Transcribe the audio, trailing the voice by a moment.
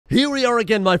Here we are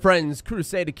again, my friends.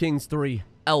 Crusader Kings 3,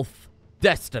 Elf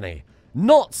Destiny.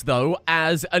 Not, though,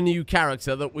 as a new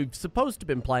character that we've supposed to have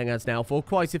been playing as now for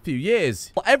quite a few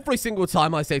years. Well, every single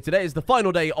time I say today is the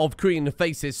final day of Queen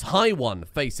Phasis, High One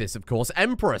Phasis, of course,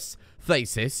 Empress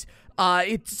Phasis.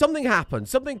 Something happens,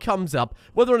 something comes up,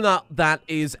 whether or not that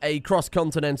is a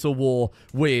cross-continental war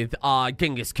with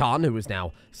Genghis Khan, who is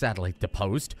now sadly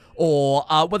deposed, or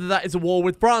whether that is a war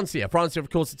with Francia. Francia, of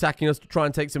course, attacking us to try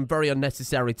and take some very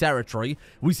unnecessary territory.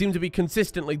 We seem to be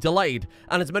consistently delayed,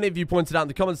 and as many of you pointed out in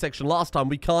the comment section last time,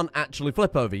 we can't actually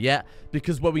flip over yet,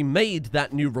 because where we made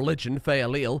that new religion,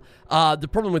 Fayalil, the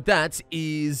problem with that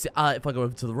is, if I go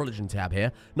over to the religion tab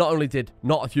here, not only did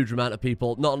not a huge amount of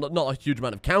people, not a huge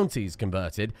amount of counties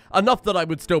converted, enough that I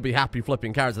would still be happy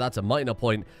flipping character. That's a minor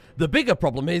point. The bigger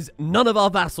problem is none of our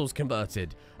vassals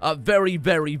converted. Very,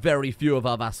 very, very few of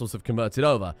our vassals have converted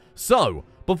over. So,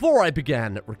 before I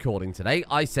began recording today,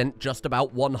 I sent just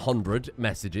about 100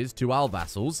 messages to our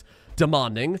vassals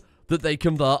demanding that they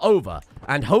convert over,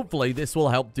 and hopefully this will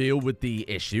help deal with the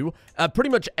issue. Pretty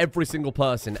much every single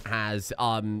person has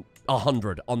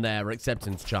 100 on their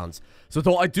acceptance chance. So I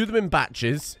thought I'd do them in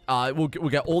batches. We'll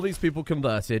get all these people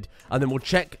converted, and then we'll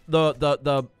check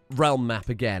the realm map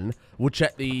again. We'll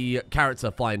check the character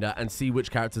finder and see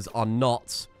which characters are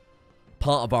not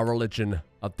part of our religion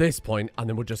at this point, and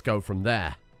then we'll just go from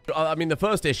there. I mean, the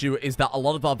first issue is that a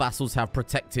lot of our vassals have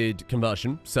protected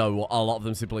conversion, so a lot of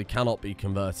them simply cannot be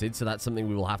converted, so that's something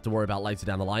we will have to worry about later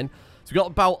down the line. So we've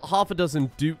got about half a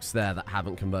dozen dukes there that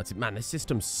haven't converted. Man, this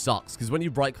system sucks, because when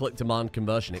you right-click demand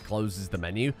conversion, it closes the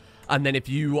menu, and then if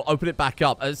you open it back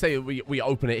up, let's say we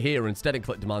open it here instead and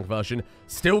click demand conversion,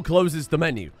 still closes the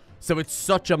menu. So it's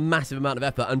such a massive amount of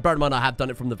effort, and bear in mind I have done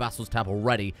it from the vassals tab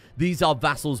already. These are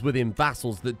vassals within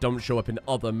vassals that don't show up in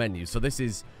other menus, so this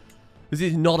is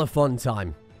not a fun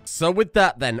time. So with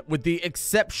that then, with the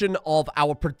exception of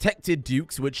our protected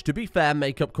dukes, which to be fair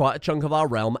make up quite a chunk of our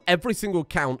realm, every single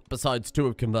count besides 2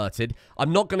 have converted.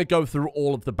 I'm not going to go through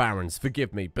all of the barons,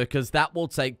 forgive me, because that will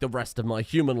take the rest of my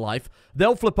human life.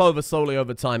 They'll flip over slowly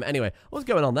over time. Anyway, what's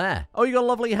going on there? Oh, you got a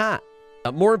lovely hat.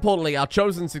 More importantly, our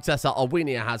chosen successor,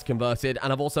 Arwenia, has converted,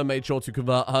 and I've also made sure to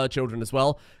convert her children as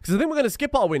well, because I think we're going to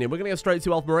skip Arwenia. We're going to go straight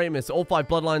to Elf Moramis, all 5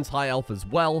 bloodlines, High Elf as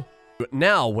well. But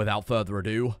now, without further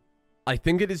ado, I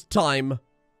think it is time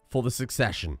for the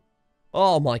succession.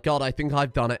 Oh my god, I think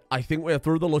I've done it. I think we're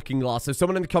through the looking glass. So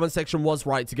someone in the comment section was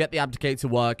right. To get the abdicate to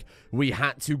work, we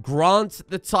had to grant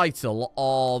the title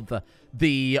of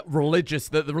the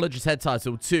religious head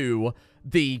title to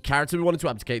the character we wanted to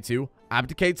abdicate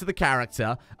to the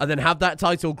character, and then have that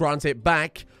title grant it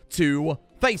back to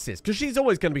Phasis, because she's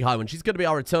always going to be High One. She's going to be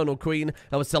our eternal queen,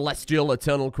 our celestial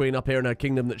eternal queen up here in her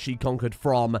kingdom that she conquered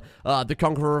from the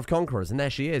Conqueror of Conquerors. And there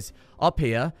she is, up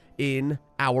here in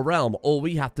our realm. All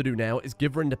we have to do now is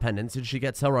give her independence, and she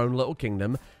gets her own little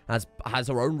kingdom, has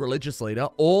her own religious leader,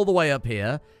 all the way up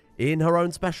here in her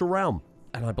own special realm.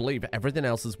 And I believe everything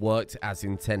else has worked as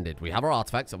intended. We have our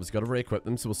artifacts. Obviously got to re-equip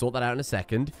them, so we'll sort that out in a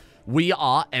second. We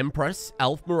are Empress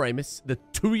Elf Moramis, the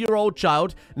 2-year-old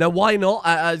child. Now, why not?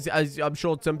 As I'm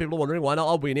sure some people are wondering, why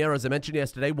not Arwenia? As I mentioned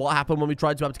yesterday, what happened when we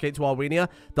tried to abdicate to Arwenia?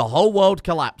 The whole world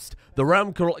collapsed. The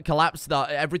realm collapsed.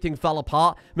 Everything fell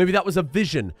apart. Maybe that was a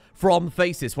vision from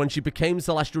Phasis. When she became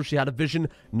celestial, she had a vision,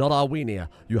 not Arwenia.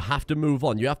 You have to move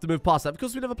on. You have to move past that,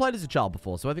 because we never played as a child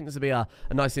before. So I think this will be a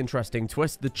nice, interesting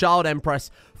twist. The child Empress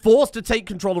forced to take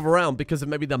control of her realm because of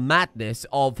maybe the madness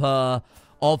of her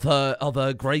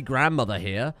great-grandmother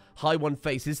here, High One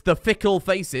Phasis, the fickle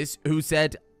Phasis, who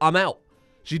said, I'm out.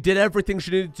 She did everything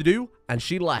she needed to do, and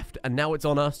she left, and now it's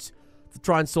on us to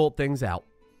try and sort things out.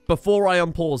 Before I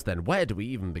unpause then, where do we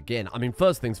even begin? I mean,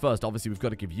 first things first, obviously we've got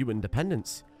to give you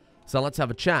independence. So let's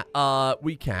have a chat.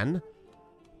 We can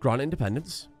grant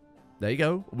independence. There you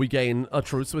go. We gain a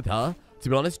truce with her. To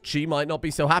be honest, she might not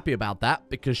be so happy about that,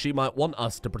 because she might want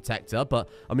us to protect her. But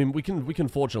I mean, we can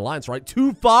forge an alliance, right?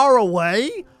 Too far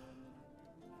away?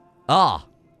 Ah,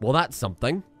 well, that's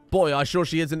something. Boy, I sure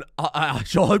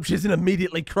hope she isn't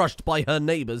immediately crushed by her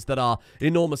neighbors that are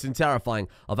enormous and terrifying.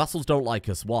 Our vassals don't like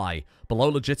us. Why? Below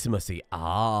legitimacy.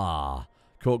 Ah.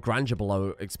 Court grandeur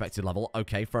below expected level.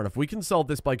 Okay, fair enough. We can solve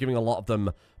this by giving a lot of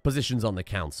them positions on the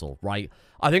council, right?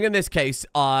 I think in this case,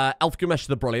 Elfgamesh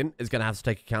the Brilliant is going to have to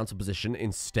take a council position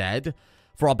instead.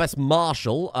 For our best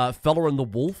marshal, Fella and the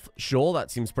Wolf. Sure,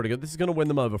 that seems pretty good. This is going to win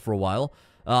them over for a while.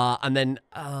 And then,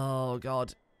 oh,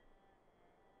 God.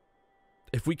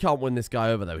 If we can't win this guy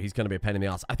over, though, he's going to be a pain in the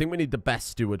ass. I think we need the best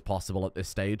steward possible at this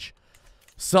stage.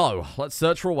 So, let's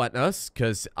search for a wet nurse,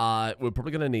 because we're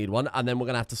probably going to need one, and then we're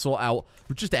going to have to sort out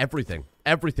just everything.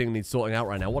 everything needs sorting out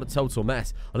right now. What a total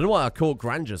mess. I don't know why our court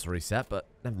grand just reset, but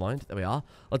never mind. There we are.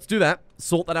 Let's do that.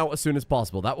 Sort that out as soon as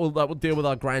possible. That will deal with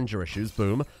our grandeur issues.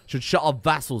 Boom. Should shut our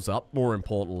vassals up, more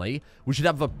importantly. We should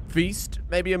have a feast,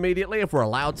 maybe immediately. If we're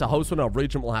allowed to host one, our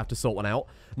regent will have to sort one out.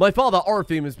 My father,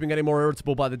 Orifeme, has been getting more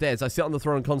irritable by the day. As I sit on the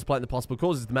throne contemplating the possible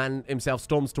causes, the man himself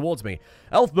storms towards me.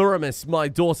 Elf Muramis, my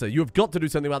daughter, you have got to do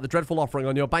something about the dreadful offering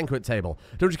on your banquet table.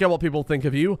 Don't you care what people think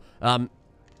of you?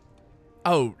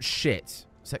 Oh, shit.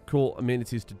 Set court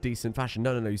amenities to decent fashion.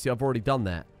 No. You see, I've already done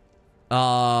that.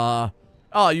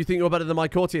 Oh, you think you're better than my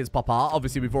courtiers, Papa?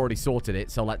 Obviously, we've already sorted it,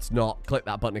 so let's not click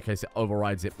that button in case it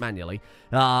overrides it manually.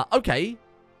 Okay.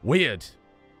 Weird.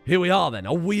 Here we are, then.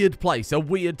 A weird place. A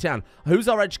weird town. Who's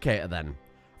our educator, then?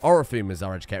 Orifeme is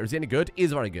our educator. Is he any good? He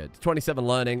is very good. 27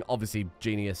 learning. Obviously,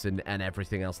 genius and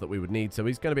everything else that we would need. So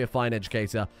he's going to be a fine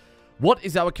educator. What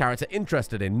is our character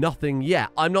interested in? Nothing yet.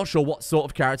 I'm not sure what sort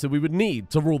of character we would need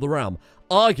to rule the realm.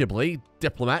 Arguably,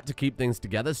 diplomat to keep things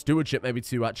together. Stewardship maybe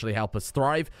to actually help us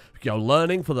thrive.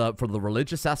 Learning for the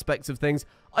religious aspects of things.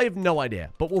 I have no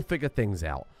idea, but we'll figure things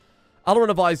out.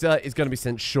 Alaran Advisor is going to be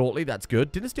sent shortly. That's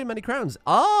good. Dynasty of Many Crowns.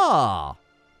 Ah!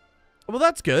 Well,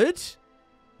 that's good.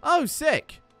 Oh,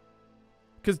 sick.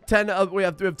 Because we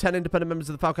have 10 independent members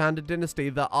of the Fauca-Hyanda dynasty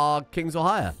that are kings or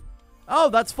higher. Oh,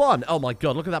 that's fun. Oh, my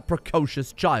God. Look at that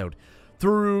precocious child.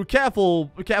 Through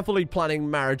carefully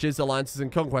planning marriages, alliances,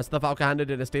 and conquests, the Fauca-Hyanda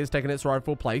dynasty has taken its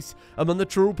rightful place among the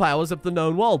true powers of the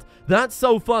known world. That's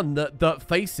so fun that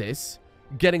Phasis,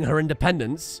 getting her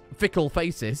independence, fickle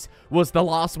Phasis, was the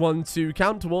last one to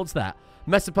count towards that.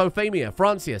 Mesopotamia,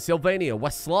 Francia, Sylvania,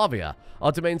 West Slavia.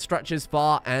 Our domain stretches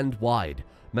far and wide.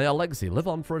 May our legacy live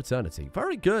on for eternity.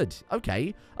 Very good.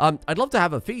 Okay. I'd love to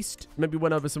have a feast. Maybe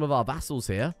win over some of our vassals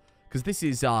here. Because this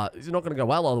is not going to go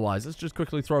well otherwise. Let's just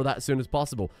quickly throw that as soon as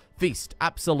possible. Feast.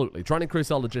 Absolutely. Trying to increase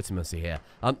our legitimacy here.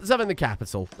 Let's have it in the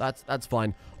capital. That's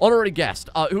fine. Honorary guest.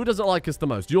 Who doesn't like us the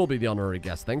most? You'll be the honorary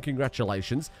guest then.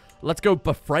 Congratulations. Let's go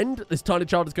befriend. This tiny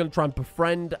child is going to try and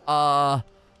befriend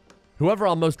whoever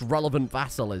our most relevant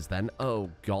vassal is then. Oh,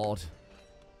 God.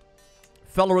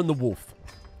 Fella and the Wolf.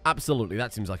 Absolutely.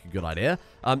 That seems like a good idea.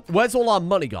 Where's all our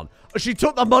money gone? She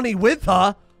took the money with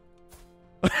her.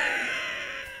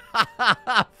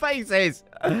 Faces.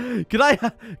 Can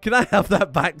I have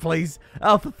that back, please?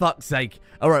 Oh, for fuck's sake.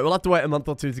 All right, we'll have to wait a month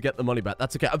or two to get the money back.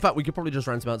 That's okay. In fact, we could probably just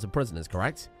ransom out some prisoners,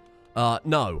 correct?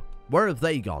 No. Where have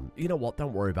they gone? You know what?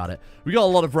 Don't worry about it. We got a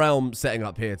lot of realm setting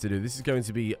up here to do. This is going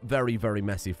to be very, very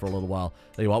messy for a little while.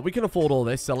 There you are. We can afford all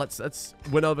this, so let's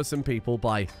win over some people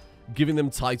by giving them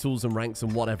titles and ranks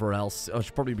and whatever else. I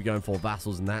should probably be going for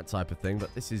vassals and that type of thing,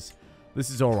 but this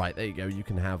is all right. There you go. You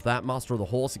can have that. Master of the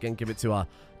Horse. Again, give it to a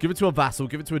vassal.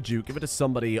 Give it to a duke. Give it to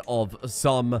somebody of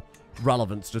some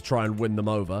relevance to try and win them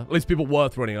over. At least people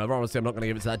worth winning over. Honestly, I'm not going to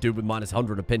give it to that dude with minus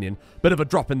 100 opinion. Bit of a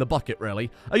drop in the bucket,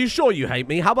 really. Are you sure you hate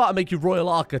me? How about I make you Royal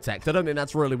Architect? I don't think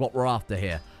that's really what we're after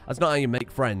here. That's not how you make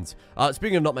friends.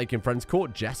 Speaking of not making friends,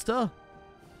 Court Jester?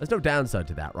 There's no downside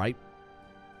to that, right?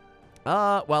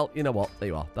 Well, you know what? There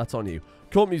you are. That's on you.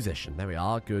 Court Musician. There we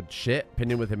are. Good shit.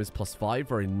 Opinion with him is +5.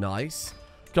 Very nice.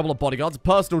 Couple of bodyguards.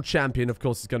 Personal champion, of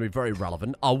course, is going to be very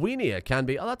relevant. Arwenia can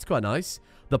be. Oh, that's quite nice.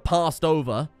 The passed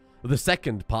over. The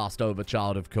second passed over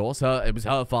child, of course. It was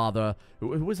her father. Who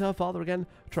was her father again?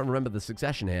 I'm trying to remember the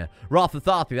succession here.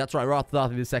 Þarþuþhaþhi. That's right.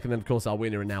 Þarþuþhaþhi the second, and of course,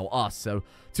 Arwenia, and now us. So,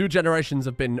 2 generations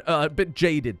have been a bit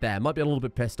jaded there. Might be a little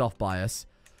bit pissed off by us.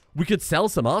 We could sell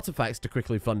some artifacts to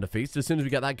quickly fund a feast. As soon as we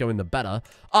get that going, the better.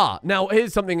 Now,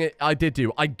 here's something I did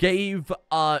do. I gave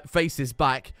Faces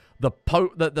back the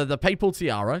papal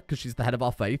tiara, because she's the head of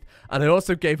our faith. And I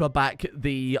also gave her back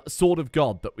the sword of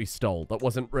God that we stole. That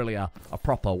wasn't really a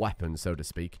proper weapon, so to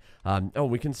speak. Oh,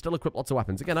 we can still equip lots of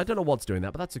weapons. Again, I don't know what's doing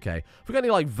that, but that's okay. If we got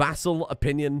any, like, vassal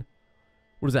opinion.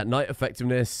 What is that? Knight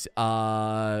effectiveness.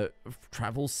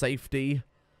 Travel safety.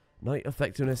 Knight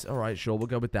effectiveness. All right, sure. We'll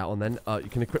go with that one then. You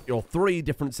can equip your 3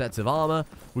 different sets of armor.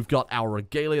 We've got our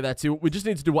regalia there too. We just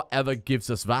need to do whatever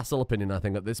gives us vassal opinion, I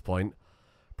think, at this point.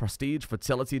 Prestige,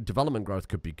 fertility, development growth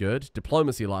could be good.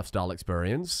 Diplomacy, lifestyle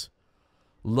experience.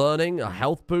 Learning, a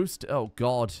health boost. Oh,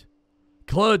 God.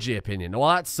 Clergy opinion. Well,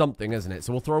 that's something, isn't it?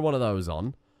 So we'll throw one of those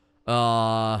on.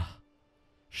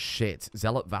 Shit.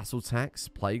 Zealot, vassal tax,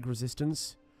 plague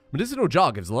resistance. Medicinal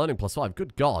jar gives learning +5.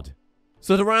 Good God.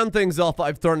 So to round things off,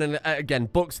 I've thrown in, again,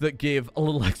 books that give a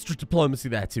little extra diplomacy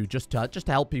there too, just to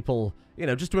help people, you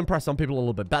know, just to impress on people a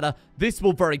little bit better. This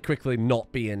will very quickly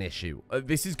not be an issue.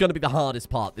 This is going to be the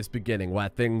hardest part, this beginning, where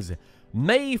things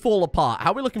may fall apart. How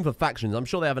are we looking for factions? I'm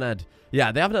sure they haven't had,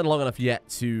 yeah, they haven't had long enough yet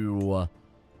to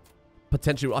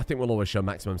potentially, I think we'll always show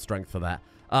maximum strength for that.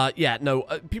 Yeah, no,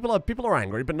 people are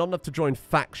angry, but not enough to join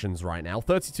factions right now.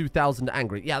 32,000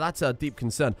 angry. Yeah, that's a deep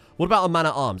concern. What about a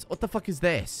man-at-arms? What the fuck is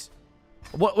this?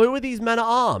 Who are these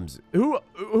men-at-arms? Who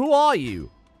are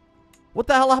you? What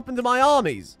the hell happened to my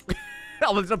armies?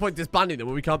 Oh, there's no point disbanding them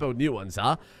when we can't build new ones,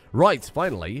 huh? Right,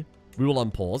 finally, we will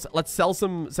unpause. Let's sell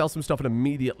some stuff and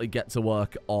immediately get to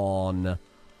work on...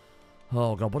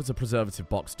 Oh, God, what does a preservative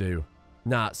box do?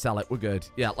 Nah, sell it. We're good.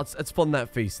 Yeah, let's fund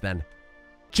that feast then.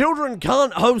 Children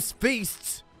can't host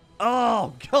feasts.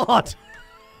 Oh, God.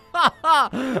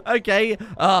 Okay.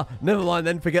 Never mind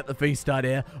then. Forget the feast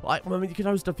idea. I mean, you can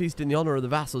host a feast in the honor of the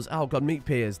vassals. Oh, God, meet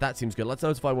peers. That seems good. Let's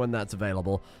notify when that's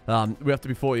available. We have to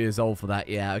be 4 years old for that.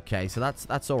 Yeah, okay. So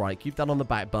that's all right. Keep that on the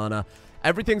back burner.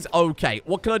 Everything's okay.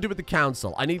 What can I do with the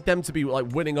council? I need them to be, like,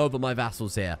 winning over my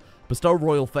vassals here. Bestow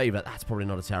royal favor. That's probably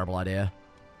not a terrible idea.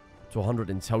 To 100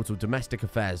 in total. Domestic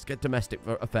affairs. Get domestic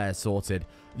affairs sorted.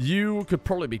 You could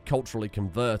probably be culturally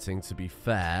converting, to be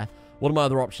fair. What are my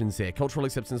other options here? Cultural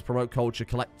acceptance, promote culture,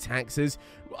 collect taxes.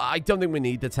 I don't think we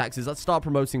need the taxes. Let's start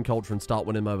promoting culture and start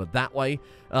winning them over that way.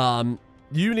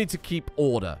 You need to keep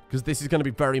order, because this is going to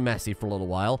be very messy for a little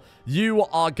while. You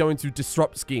are going to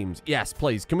disrupt schemes. Yes,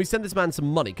 please. Can we send this man some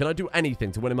money? Can I do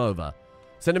anything to win him over?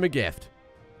 Send him a gift.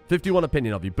 51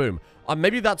 opinion of you. Boom.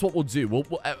 Maybe that's what we'll do.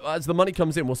 As the money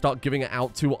comes in, we'll start giving it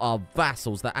out to our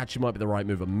vassals. That actually might be the right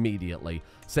move immediately.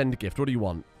 Send a gift. What do you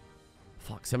want?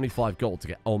 Fuck, 75 gold to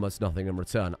get almost nothing in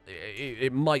return.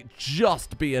 It might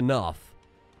just be enough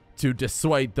to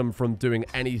dissuade them from doing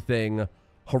anything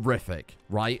horrific,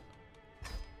 right?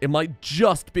 It might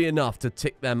just be enough to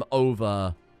tick them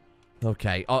over.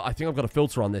 Okay, I think I've got a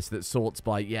filter on this that sorts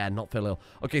by, yeah, not filial.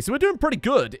 Okay, so we're doing pretty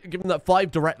good, given that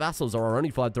 5 direct vassals are our only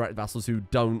 5 direct vassals who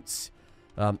don't...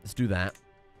 let's do that.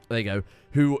 There you go.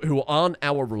 Who aren't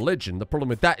our religion. The problem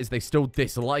with that is they still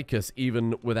dislike us,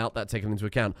 even without that taken into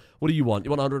account. What do you want?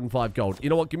 You want 105 gold. You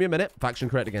know what? Give me a minute. Faction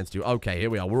created against you. Okay, here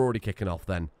we are. We're already kicking off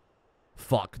then.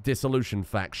 Fuck. Dissolution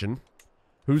faction.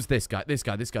 Who's this guy? This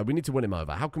guy. We need to win him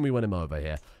over. How can we win him over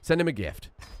here? Send him a gift.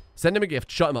 Send him a gift.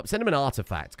 Shut him up. Send him an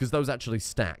artifact, because those actually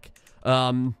stack.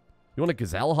 You want a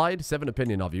gazelle hide? 7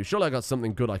 opinion of you. Surely I got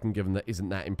something good I can give him that isn't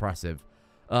that impressive.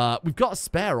 We've got a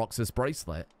spare Oxus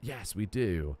bracelet. Yes, we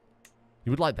do.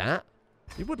 You would like that?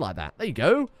 You would like that. There you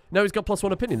go. Now he's got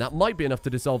 +1 opinion. That might be enough to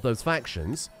dissolve those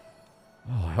factions.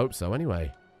 Oh, I hope so.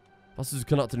 Anyway. Bosses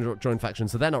cannot join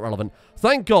factions, so they're not relevant.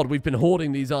 Thank God we've been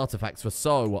hoarding these artifacts for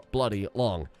so bloody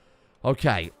long.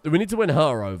 Okay. We need to win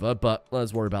her over, but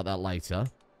let's worry about that later.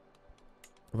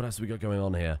 What else have we got going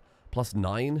on here?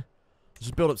 +9?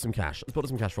 Just build up some cash. Let's build up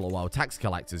some cash for a little while. Tax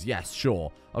collectors. Yes,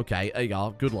 sure. Okay, there you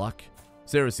go. Good luck.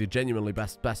 Seriously, genuinely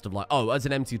best of luck. Oh, as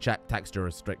an empty tax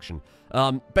jurisdiction.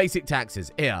 Basic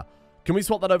taxes. Here. Can we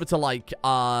swap that over to, like,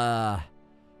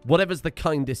 whatever's the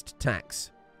kindest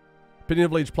tax? Opinion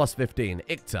of Liege +15.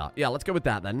 Icta. Yeah, let's go with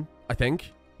that then, I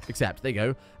think. Except, there you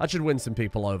go. That should win some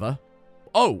people over.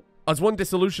 Oh! As one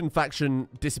dissolution faction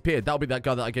disappeared, that'll be that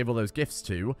guy that I gave all those gifts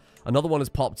to. Another one has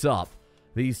popped up.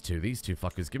 These two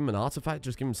fuckers. Give him an artifact,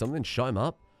 just give him something, shut him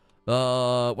up.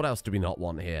 What else do we not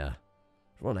want here?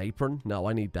 Do you want an apron? No,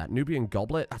 I need that. Nubian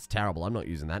goblet? That's terrible. I'm not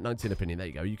using that. 19 opinion. There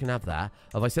you go. You can have that.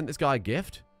 Have I sent this guy a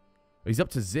gift? He's up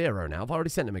to 0 now. Have I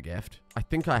already sent him a gift? I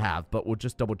think I have, but we'll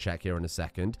just double check here in a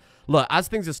second. Look, as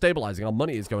things are stabilizing, our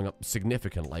money is going up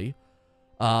significantly.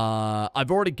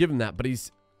 I've already given that, but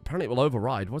he's... Apparently it will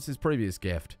override. What's his previous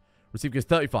gift? Received gift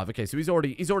 35. Okay, so he's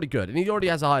already good. And he already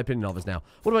has a high opinion of us now.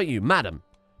 What about you, madam?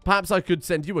 Perhaps I could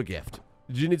send you a gift.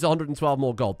 You need 112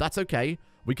 more gold. That's okay.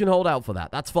 We can hold out for that.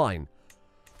 That's fine.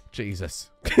 Jesus.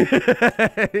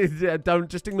 Yeah, don't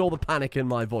just ignore the panic in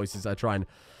my voice as I try and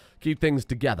keep things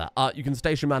together. You can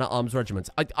station man-at-arms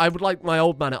regiments. I would like my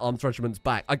old man-at-arms regiments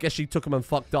back. I guess she took them and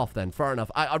fucked off then. Fair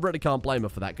enough. I really can't blame her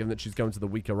for that, given that she's going to the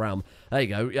weaker realm. There you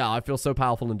go. Yeah, I feel so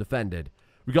powerful and defended.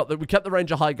 We kept the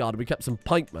Ranger High Guard. We kept some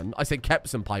pikemen. I say kept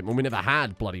some pikemen. We never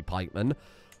had bloody pikemen.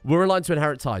 We're aligned to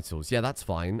inherit titles. Yeah, that's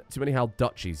fine. Too many held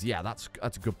duchies. Yeah, that's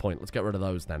a good point. Let's get rid of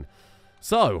those then.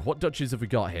 So, what duchies have we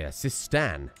got here?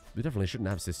 Sistan. We definitely shouldn't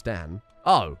have Sistan.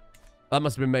 Oh, that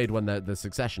must have been made when the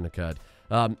succession occurred.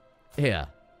 Here.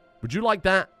 Would you like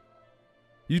that?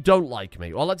 You don't like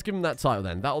me. Well, let's give him that title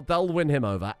then. That'll win him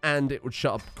over, and it would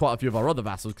shut up quite a few of our other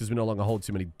vassals because we no longer hold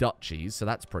too many duchies, so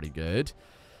that's pretty good.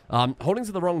 Holding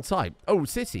to the wrong type. Oh,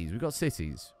 cities. We've got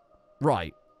cities.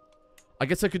 Right. I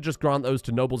guess I could just grant those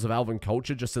to nobles of elven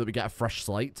culture just so that we get a fresh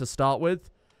slate to start with.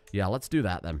 Yeah, let's do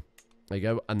that then. There you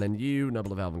go. And then you,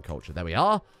 noble of elven culture. There we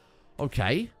are.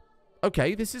 Okay.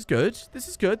 Okay, this is good. This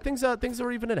is good. Things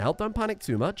are evening out. Don't panic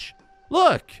too much.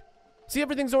 Look! See,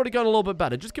 everything's already gone a little bit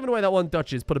better. Just giving away that one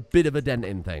Duchess put a bit of a dent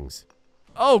in things.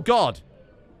 Oh, God.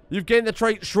 You've gained the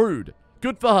trait Shrewd.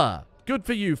 Good for her. Good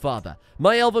for you, father.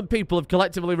 My elven people have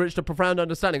collectively reached a profound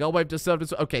understanding. Our way to serve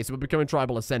us. Okay, so we're becoming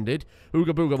tribal ascended.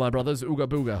 Ooga booga, my brothers. Ooga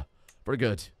booga. Very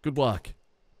good. Good work.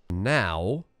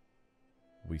 Now,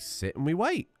 we sit and we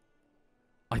wait.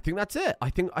 I think that's it. I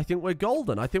think we're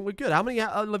golden. I think we're good. How many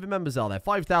living members are there?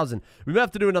 5,000. We may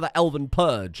have to do another elven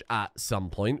purge at some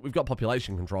point. We've got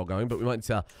population control going, but we might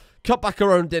cut back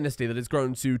our own dynasty that has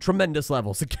grown to tremendous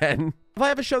levels again. Have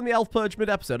I ever shown the elf purge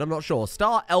mid-episode? I'm not sure.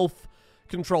 Star elf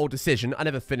control decision. I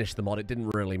never finished the mod. It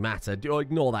didn't really matter.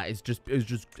 Ignore that. It's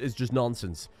just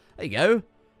nonsense. There you go.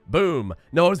 Boom.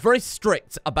 No, I was very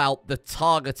strict about the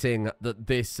targeting that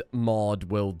this mod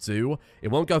will do. It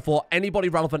won't go for anybody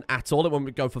relevant at all. It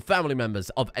won't go for family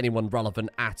members of anyone relevant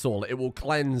at all. It will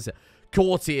cleanse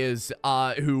courtiers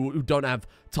who don't have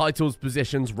titles,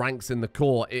 positions, ranks in the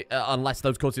court, unless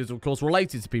those courtiers are, of course,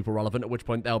 related to people relevant, at which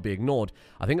point they'll be ignored.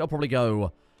 I think it'll probably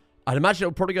go... I'd imagine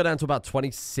it'll probably go down to about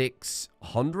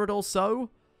 2,600 or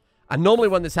so. And normally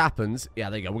when this happens,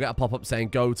 yeah, there you go. We'll get a pop-up saying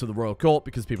go to the royal court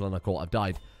because people in the court have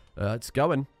died. It's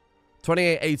going.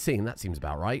 2818, that seems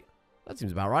about right. That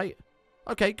seems about right.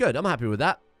 Okay, good. I'm happy with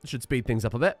that. Should speed things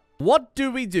up a bit. What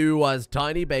do we do as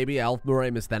tiny baby elf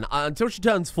Moramus then? Until she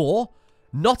turns 4,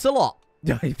 not a lot.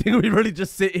 I think we really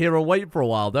just sit here and wait for a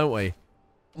while, don't we?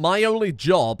 My only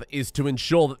job is to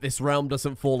ensure that this realm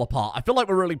doesn't fall apart. I feel like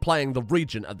we're really playing the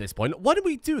regent at this point. Why do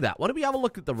we do that? Why do we have a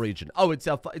look at the regent? Oh, it's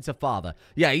a father.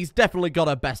 Yeah, he's definitely got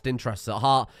our best interests at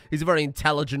heart. He's a very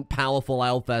intelligent, powerful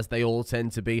elf, as they all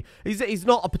tend to be. He's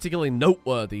not a particularly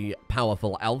noteworthy,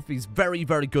 powerful elf. He's very,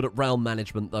 very good at realm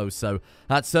management, though, so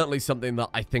that's certainly something that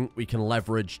I think we can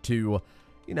leverage to,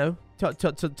 you know, to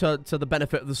the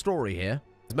benefit of the story here.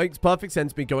 It makes perfect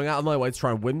sense me going out of my way to try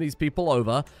and win these people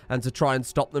over and to try and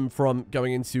stop them from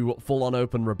going into full-on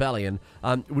open rebellion.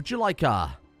 Would you like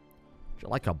a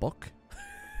book?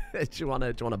 do you want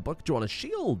a book? Do you want a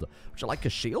shield? Would you like a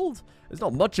shield? There's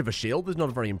not much of a shield. There's not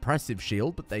a very impressive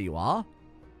shield, but there you are.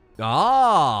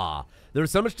 Ah, there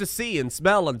is so much to see and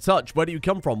smell and touch. Where do you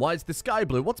come from? Why is the sky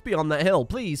blue? What's beyond that hill?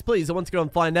 Please, please, I want to go and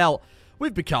find out.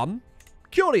 We've become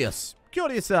curious.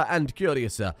 Curiouser and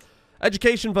curiouser.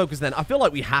 Education focus then. I feel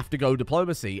like we have to go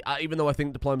diplomacy, even though I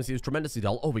think diplomacy is tremendously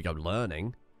dull. Oh, we go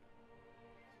learning.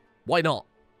 Why not?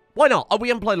 Why not? Oh, we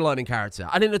haven't played a learning character.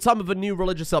 And in the time of a new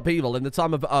religious upheaval, in the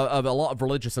time of a lot of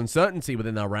religious uncertainty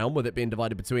within our realm, with it being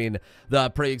divided between the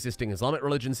pre-existing Islamic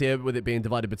religions here, with it being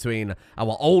divided between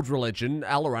our old religion,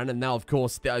 Alaran, and now, of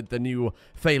course, the new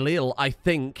Faelil, I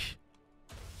think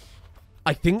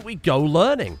we go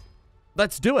learning.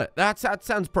 Let's do it. That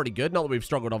sounds pretty good. Not that we've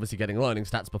struggled, obviously, getting learning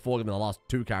stats before, given the last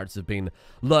 2 characters have been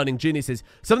learning geniuses.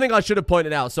 Something I should have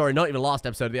pointed out, sorry, not even last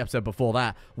episode, the episode before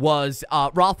that, was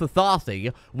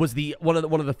Þarþuþhaþhi was one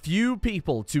of the few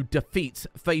people to defeat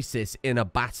Faces in a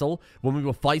battle when we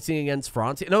were fighting against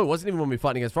France. No, it wasn't even when we were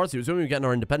fighting against France. It was when we were getting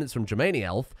our independence from Germany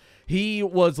Elf. He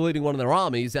was leading one of their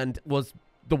armies and was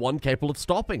the one capable of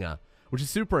stopping her, which is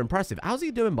super impressive. How's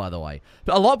he doing, by the way?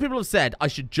 But a lot of people have said I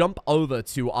should jump over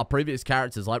to our previous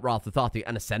characters like Þarþuþhaþhi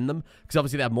and ascend them, because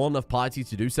obviously they have more than enough piety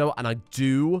to do so, and I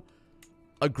do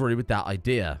agree with that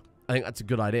idea. I think that's a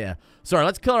good idea. Sorry,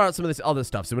 let's clear out some of this other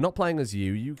stuff. So we're not playing as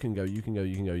you. You can go, you can go,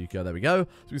 you can go, you can go. There we go.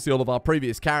 So we see all of our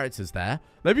previous characters there.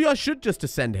 Maybe I should just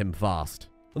ascend him fast.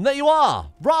 And there you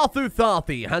are.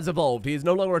 Þarþuþhaþhi has evolved. He is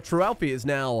no longer a true elf. He is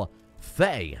now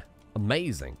Fae.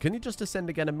 Amazing. Can you just ascend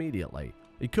again immediately?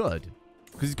 He could,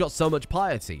 because he's got so much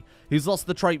piety. He's lost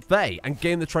the trait Fae and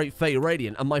gained the trait Fae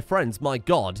Radiant. And my friends, my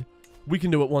god, we can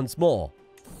do it once more.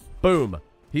 Boom.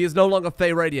 He is no longer Fae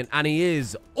Radiant, and he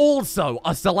is also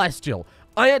a Celestial.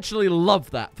 I actually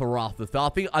love that for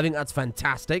Þarþuþhaþhi. I think that's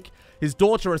fantastic. His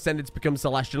daughter ascended to become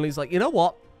Celestial, and he's like, you know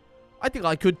what? I think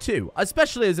I could too.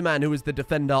 Especially as a man who is the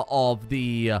defender of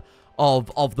the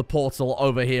portal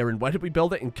over here. And where did we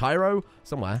build it? In Cairo?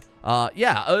 Somewhere.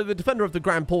 Yeah, the defender of the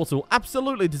Grand Portal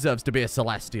absolutely deserves to be a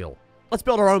Celestial. Let's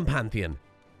build our own pantheon.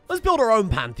 Let's build our own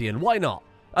pantheon. Why not?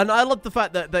 And I love the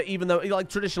fact that even though, like,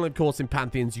 traditionally, of course, in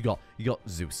pantheons, you got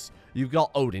Zeus. You've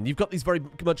got Odin. You've got these very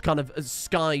much kind of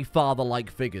sky father-like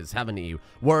figures, haven't you?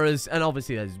 Whereas, and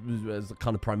obviously there's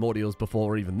kind of primordials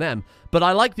before even them. But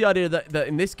I like the idea that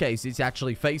in this case, it's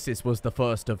actually Faces was the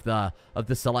first of the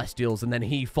Celestials, and then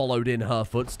he followed in her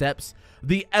footsteps.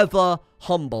 The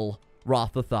ever-humble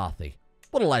Þarþuþhaþhi.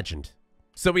 What a legend.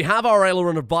 So we have our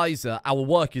Aileron Advisor. Our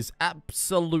work is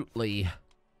absolutely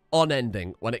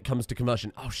unending when it comes to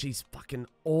conversion. Oh, she's fucking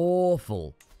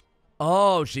awful.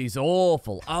 Oh, she's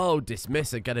awful. Oh,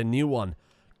 dismiss her. Get a new one.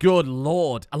 Good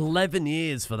lord, 11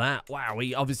 years for that. Wow,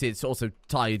 obviously it's also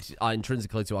tied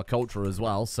intrinsically to our culture as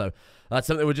well, so that's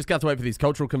something we're just going to have to wait for these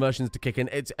cultural conversions to kick in.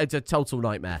 It's a total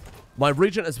nightmare. My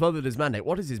regent has furthered his mandate.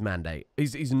 What is his mandate?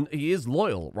 He is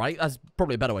loyal, right? That's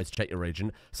probably a better way to check your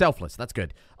regent. Selfless, that's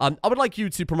good. I would like you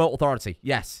to promote authority,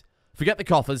 yes. Forget the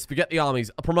coffers, forget the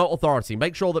armies, promote authority.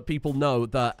 Make sure that people know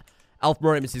that Elf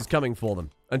Marimus is coming for them,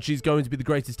 and she's going to be the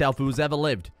greatest elf who has ever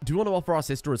lived. Do you want to offer our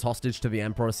sister as hostage to the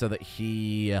Emperor so that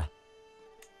he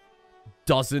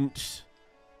doesn't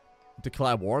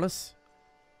declare war on us?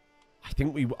 I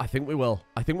think we will.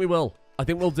 I think we'll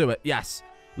do it. Yes.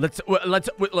 Look,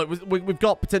 we've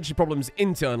got potentially problems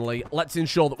internally. Let's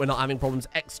ensure that we're not having problems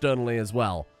externally as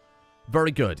well.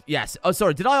 Very good. Yes. Oh,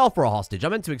 sorry. Did I offer a hostage? I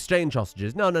meant to exchange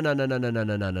hostages. No. No.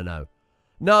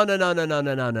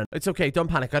 It's okay. Don't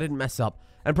panic. I didn't mess up.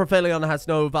 Emperor Phaleon has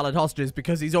no valid hostages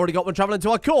because he's already got one traveling to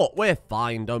our court. We're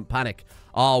fine. Don't panic.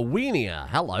 Arwenia,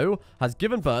 hello, has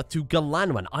given birth to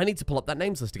Galanwen. I need to pull up that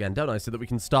names list again, don't I? So that we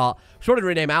can start trying to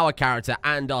rename our character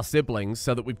and our siblings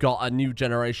so that we've got a new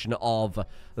generation of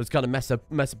those kind of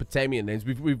Mesopotamian names.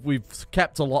 We've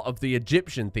kept a lot of the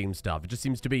Egyptian themed stuff. It just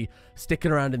seems to be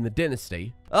sticking around in the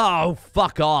dynasty. Oh,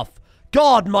 fuck off.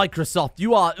 God, Microsoft,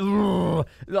 you are...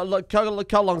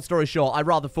 Cut long story short, I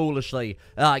rather foolishly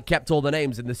kept all the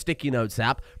names in the Sticky Notes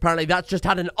app. Apparently, that's just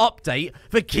had an update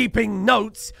for keeping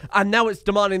notes, and now it's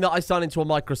demanding that I sign into a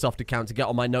Microsoft account to get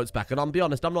all my notes back. And I'll be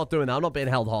honest, I'm not doing that. I'm not being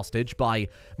held hostage by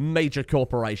major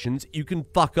corporations. You can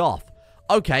fuck off.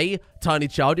 Okay, tiny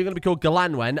child, you're going to be called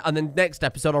Galanwen, and then next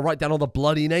episode I'll write down all the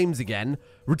bloody names again.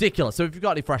 Ridiculous. So if you've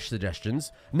got any fresh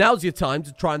suggestions, now's your time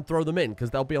to try and throw them in, because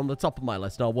they'll be on the top of my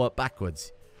list, and I'll work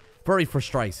backwards. Very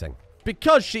frustrating.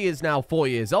 Because she is now 4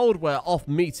 years old, we're off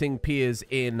meeting peers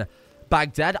in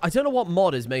Baghdad. I don't know what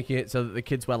mod is making it so that the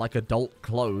kids wear, like, adult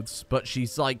clothes, but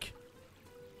she's, like...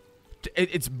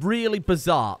 It's really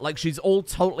bizarre. Like, she's all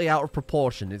totally out of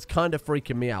proportion. It's kind of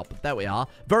freaking me out. But there we are.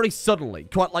 Very suddenly.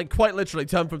 Quite literally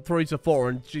turned from 3 to 4.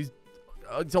 And she's...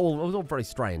 It was all very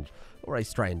strange. Very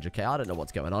strange, okay? I don't know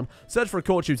what's going on. Search for a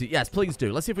court tutor. Yes, please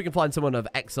do. Let's see if we can find someone of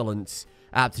excellent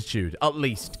aptitude. At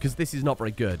least. Because this is not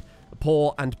very good.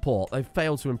 Poor and poor. They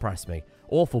failed to impress me.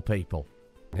 Awful people.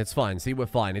 It's fine. See, we're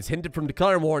fine. It's hindered from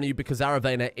declaring war on you because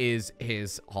Aravena is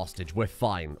his hostage. We're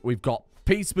fine. We've got...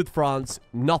 peace with France,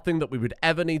 nothing that we would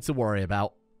ever need to worry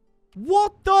about.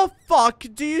 What the fuck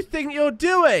do you think you're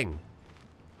doing?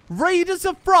 Raiders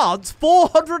of France,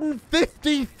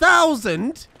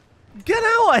 450,000? Get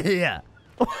out of here!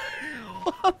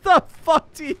 What the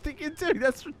fuck do you think you're doing?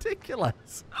 That's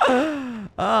ridiculous.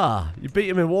 You beat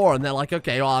him in war, and they're like,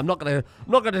 okay, well, I'm not gonna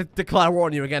declare war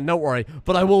on you again. Don't worry,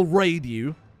 but I will raid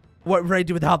you. Won't raid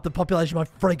you with half the population of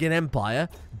my friggin' empire,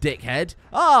 dickhead.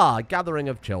 Gathering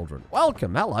of children.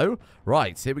 Welcome, hello.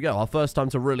 Right, here we go. Our first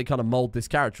time to really kind of mold this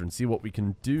character and see what we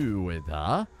can do with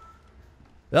her.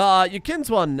 Your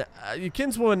kinswoman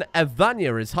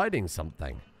Evania is hiding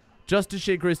something. Just as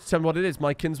she agrees to tell me what it is,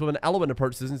 my kinswoman Elwyn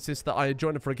approaches and insists that I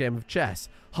join her for a game of chess.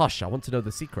 Hush, I want to know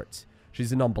the secrets.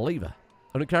 She's a non-believer.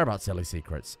 I don't care about silly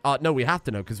secrets. No, we have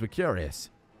to know because we're curious.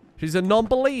 She's a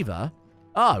non-believer?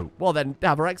 Oh, well then,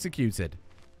 have her executed.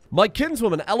 My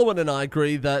kinswoman, Elwyn, and I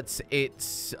agree that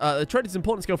it's a trade is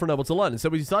important skill for a noble to learn, and so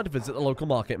we decided to visit the local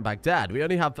market in Baghdad. We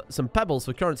only have some pebbles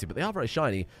for currency, but they are very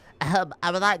shiny.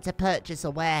 I would like to purchase a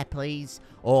ware, please.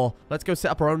 Or, let's go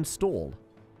set up our own stall.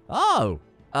 Oh,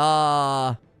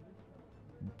 88%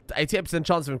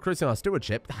 chance of increasing our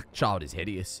stewardship. That child is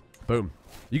hideous. Boom.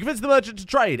 You convince the merchant to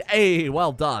trade. Hey,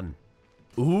 well done.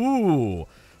 Ooh.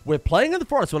 We're playing in the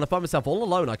forest when I find myself all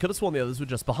alone. I could have sworn the others were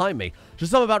just behind me. Just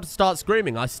as I'm about to start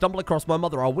screaming, I stumble across my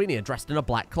mother, Arwenia, dressed in a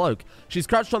black cloak. She's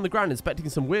crouched on the ground inspecting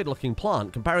some weird-looking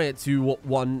plant, comparing it to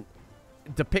one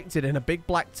depicted in a big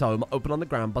black tome open on the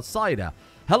ground beside her.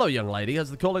 Hello, young lady. Has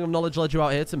the calling of knowledge led you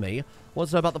out here to me? What's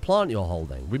to know about the plant you're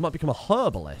holding? We might become a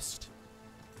herbalist.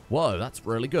 Whoa, that's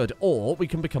really good. Or we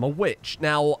can become a witch.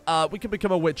 Now, we can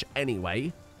become a witch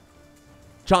anyway.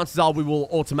 Chances are we will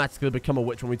automatically become a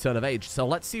witch when we turn of age. So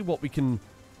let's see what we can...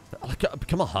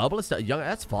 become a herbalist at a young...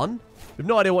 That's fun. We have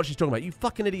no idea what she's talking about. You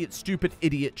fucking idiot, stupid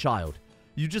idiot child.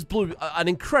 You just blew an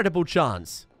incredible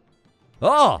chance.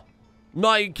 Oh!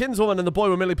 My kinswoman and the boy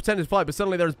were merely pretending to fight, but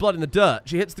suddenly there is blood in the dirt.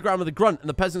 She hits the ground with a grunt, and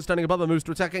the peasant standing above her moves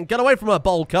to attack and get away from her,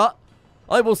 bowl cut.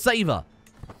 I will save her.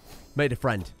 Made a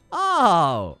friend.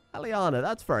 Oh! Eliana,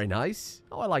 that's very nice.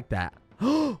 Oh, I like that.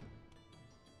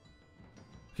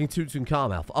 King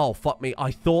Tutankhamun. Oh, fuck me.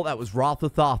 I thought that was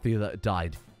Þarþuþhaþhi that had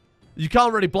died. You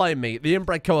can't really blame me. The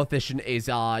inbred coefficient is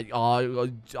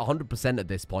 100% at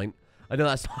this point. I know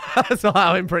that's not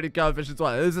how inbred coefficients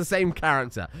work. It's the same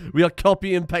character. We are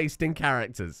copy and pasting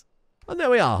characters. And there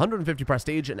we are, 150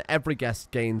 prestige, and every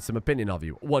guest gains some opinion of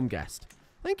you. One guest.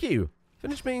 Thank you.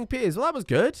 Finish being peers. Well, that was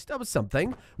good. That was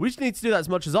something. We just need to do that as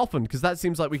much as often, because that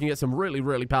seems like we can get some really,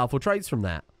 really powerful traits from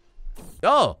that.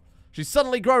 Oh, she's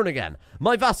suddenly grown again.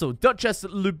 My vassal, Duchess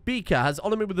Lubica, has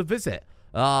honored me with a visit.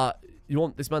 You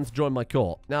want this man to join my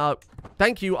court? No,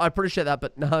 thank you. I appreciate that,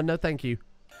 but no, thank you.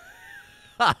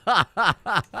 Look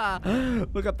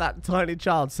at that tiny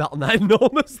child sat on that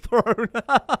enormous throne.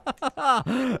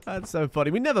 That's so funny.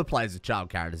 We never play as a child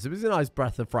character, so it was a nice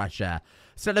breath of fresh air.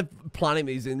 Instead of planning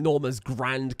these enormous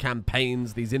grand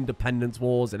campaigns, these independence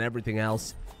wars and everything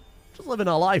else, just living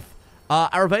our life.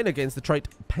 Aravena gains the trait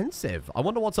pensive. I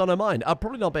wonder what's on her mind.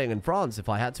 Probably not being in France, if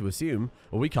I had to assume.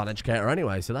 Well, we can't educate her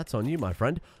anyway, so that's on you, my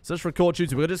friend. Search for a court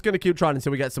tutor. We're just going to keep trying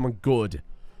until we get someone good,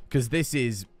 because this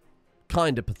is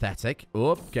kind of pathetic.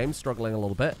 Oh, game's struggling a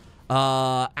little bit.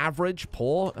 Average,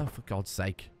 poor. Oh, for God's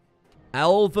sake.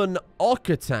 Elven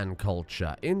Occitan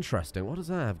culture. Interesting. What does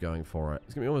that have going for it?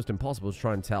 It's going to be almost impossible to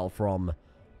try and tell from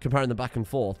comparing them back and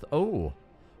forth. Oh.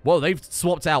 Whoa, they've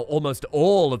swapped out almost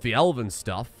all of the elven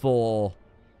stuff for...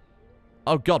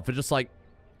 Oh, God, for just, like,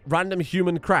 random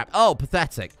human crap. Oh,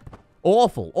 pathetic.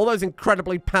 Awful. All those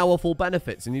incredibly powerful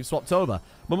benefits, and you've swapped over.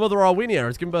 My mother, Arwenia,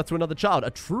 has given birth to another child. A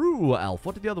true elf.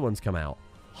 What did the other ones come out?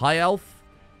 High elf.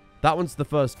 That one's the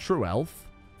first true elf.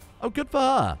 Oh, good for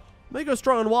her. May go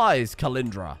strong and wise,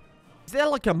 Kalindra. Is there,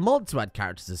 like, a mod to add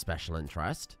characters of special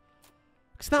interest?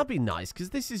 Because that'd be nice, because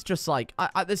this is just, like...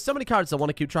 there's so many characters I want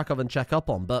to keep track of and check up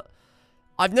on, but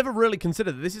I've never really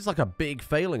considered that this is, like, a big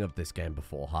failing of this game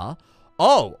before, huh?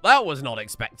 Oh, that was not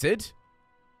expected.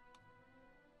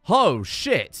 Oh,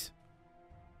 shit.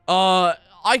 I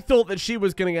thought that she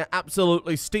was going to get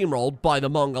absolutely steamrolled by the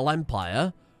Mongol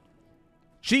Empire.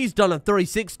 She's done a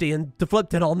 360 and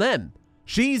flipped it on them.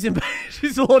 She's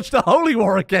launched a holy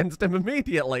war against him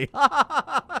immediately.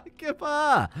 Good for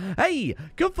her. Hey,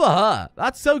 good for her.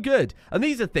 That's so good. And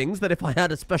these are things that if I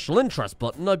had a special interest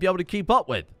button, I'd be able to keep up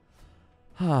with.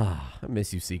 I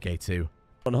miss you, CK2.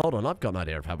 Hold on, I've got an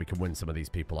idea of how we can win some of these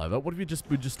people over. What if we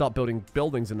just start building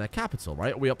buildings in their capital,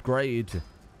 right? Or we upgrade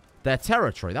their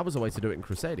territory. That was a way to do it in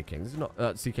Crusader Kings. It's not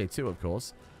CK2, of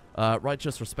course.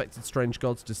 Righteous, respected, strange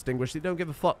gods, distinguished. He don't give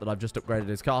a fuck that I've just upgraded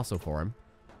his castle for him.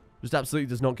 Just absolutely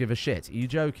does not give a shit. Are you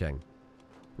joking?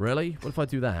 Really? What if I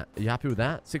do that? Are you happy with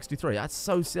that? 63. That's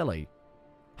so silly.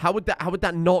 How would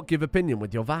that not give opinion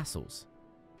with your vassals?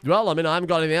 Well, I mean, I haven't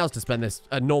got anything else to spend this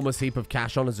enormous heap of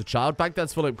cash on as a child.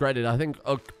 Baghdad's fully upgraded. I think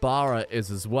Ukbara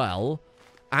is as well.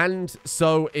 And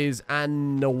so is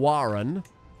An-Nawaran.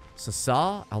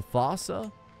 Sassar?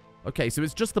 Alfasa? Okay, so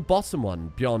it's just the bottom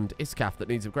one beyond Iskaf that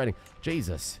needs upgrading.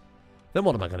 Jesus. Then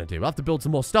what am I going to do? I have to build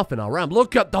some more stuff in our realm.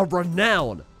 Look at the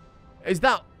renown. Is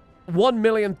that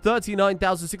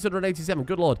 1,039,687?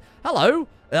 Good lord. Hello.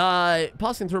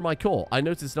 Passing through my court, I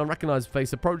noticed an unrecognized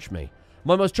face approach me.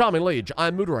 My most charming liege, I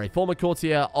am Mudere, former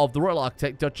courtier of the royal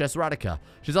architect Duchess Radica.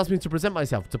 She's asked me to present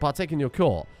myself to partake in your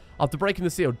court. After breaking the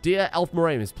seal, dear Elf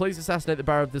Moramis, please assassinate the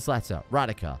bearer of this letter.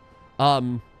 Radica.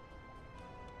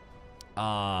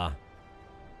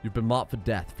 You've been marked for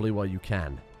death. Flee while you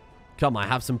can. Come, I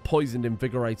have some poisoned,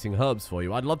 invigorating herbs for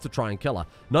you. I'd love to try and kill her.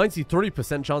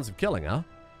 93% chance of killing her.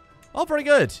 Oh, very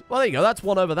good. Well, there you go. That's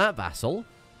one over that vassal.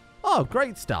 Oh,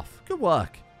 great stuff. Good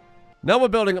work. Now we're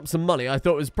building up some money. I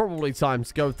thought it was probably time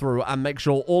to go through and make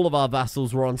sure all of our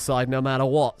vassals were on side no matter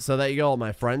what. So there you go,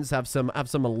 my friends. Have some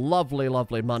lovely,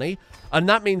 lovely money. And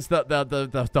that means that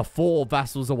the 4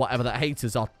 vassals or whatever that hate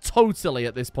us are totally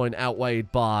at this point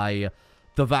outweighed by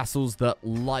the vassals that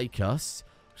like us.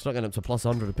 It's not getting up to plus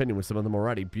 100 opinion with some of them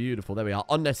already. Beautiful. There we are.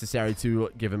 Unnecessary to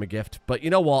give him a gift. But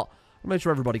you know what? I'll make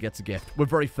sure everybody gets a gift. We're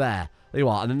very fair. There you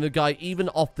are. And then the guy even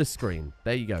off the screen.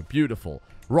 There you go. Beautiful.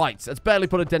 Right. That's barely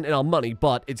put a dent in our money,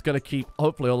 but it's going to keep,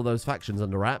 hopefully, all of those factions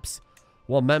under wraps.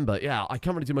 One member. Yeah, I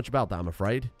can't really do much about that, I'm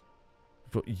afraid.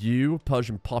 For you,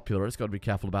 Persian Popularists, got to be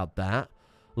careful about that.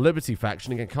 Liberty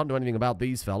faction. Again, can't do anything about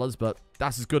these fellas, but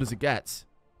that's as good as it gets.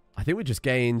 I think we just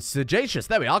gained Sagacious.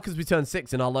 There we are, because we turned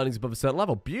 6 and our learning's above a certain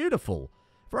level. Beautiful.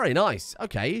 Very nice.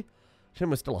 Okay. Shame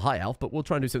we're still a high elf, but we'll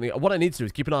try and do something. What I need to do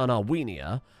is keep an eye on our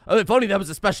Weenia. Oh, if only there was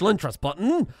a special interest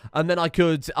button. And then I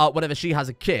could, whenever she has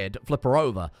a kid, flip her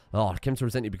over. Oh, I came to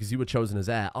resent you because you were chosen as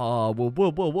heir. Oh,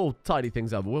 we'll tidy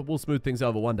things over. We'll smooth things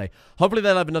over one day. Hopefully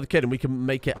they'll have another kid and we can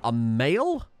make it a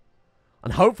male.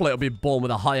 And hopefully it'll be born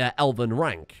with a higher elven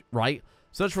rank, right?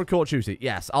 Search for a court tutor.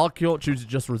 Yes, our court tutor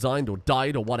just resigned or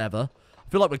died or whatever. I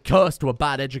feel like we're cursed to a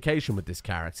bad education with this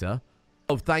character.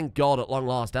 Oh, thank God, at long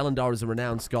last. Elendar is a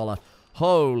renowned scholar.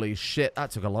 Holy shit,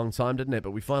 that took a long time, didn't it?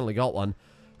 But we finally got one.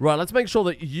 Right, let's make sure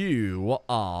that you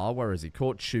are... Where is he?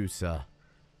 Court tutor.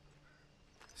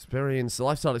 Experience,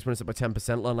 lifestyle experience up by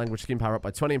 10%, learn language scheme power up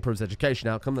by 20, improves education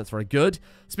outcome. That's very good.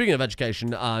 Speaking of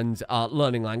education and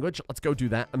learning language, let's go do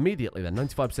that immediately then.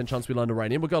 95% chance we learn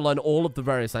Iranian. We're going to learn all of the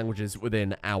various languages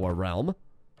within our realm.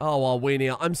 Oh,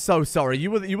 Arwenia, I'm so sorry.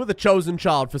 You were the chosen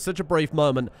child for such a brief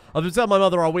moment. I've observed my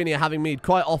mother, Arwenia, having mead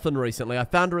quite often recently. I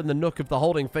found her in the nook of the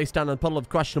holding, face down in a puddle of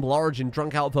questionable origin,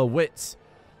 drunk out of her wits.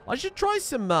 I should try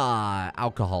some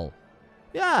alcohol.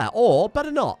 Yeah, or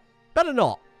better not. Better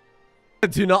not.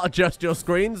 Do not adjust your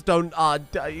screens. Don't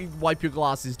wipe your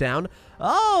glasses down.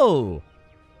 Oh!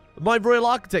 My royal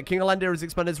architect, King Alandir, has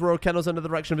expanded his royal kennels under the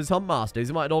direction of his huntmaster.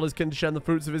 He's invited all his kin to share in the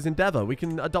fruits of his endeavor. We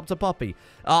can adopt a puppy.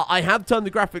 I have turned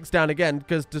the graphics down again,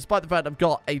 because despite the fact I've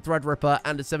got a Threadripper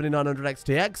and a 7900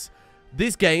 XTX,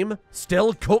 this game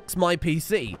still cooks my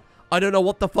PC. I don't know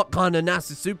what the fuck kind of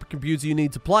NASA supercomputer you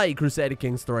need to play Crusader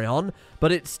Kings 3 on,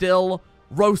 but it's still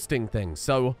roasting things,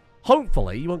 so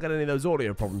hopefully you won't get any of those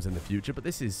audio problems in the future, but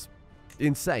this is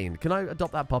insane. Can I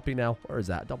adopt that puppy now? Where is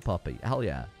that? Adopt puppy. Hell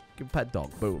yeah. Give pet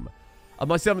dog. Boom.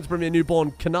 My servants bring me a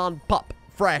newborn Canaan pup,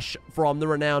 fresh from the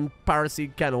renowned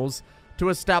Paraseed Kennels, to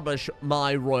establish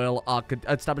my royal architect,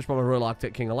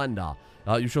 King Alandar.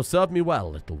 You shall serve me well,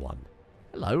 little one.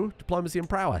 Hello. Diplomacy and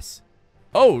prowess.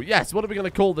 Oh, yes. What are we going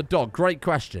to call the dog? Great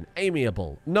question.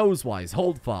 Amiable. Nosewise.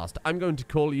 Holdfast. I'm going to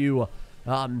call you,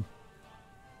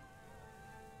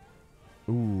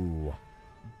 Ooh,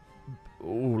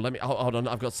 let me... Hold on,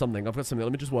 I've got something. Let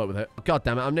me just work with it. God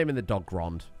damn it, I'm naming the dog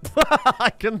Grond.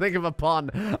 I couldn't think of a pun.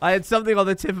 I had something on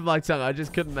the tip of my tongue. I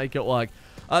just couldn't make it work.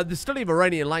 The study of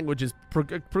Iranian language is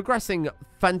progressing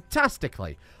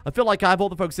fantastically. I feel like I have all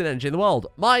the focus and energy in the world.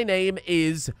 My name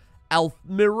is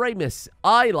Alfmiramis.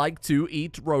 I like to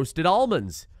eat roasted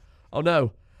almonds. Oh,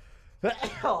 no.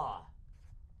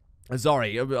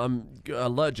 Sorry, I'm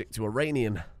allergic to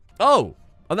Iranian. Oh,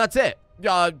 and that's it.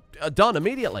 Done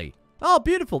immediately. Oh,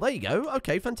 beautiful. There you go.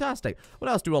 Okay, fantastic. What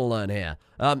else do you want to learn here?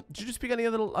 Did you speak any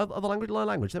other language? Learn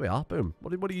language. There we are. Boom.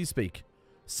 What do you speak?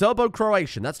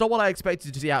 Serbo-Croatian. That's not what I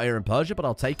expected to see out here in Persia, but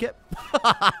I'll take it.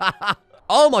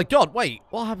 Oh, my God. Wait.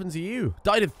 What happened to you?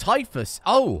 Died of typhus.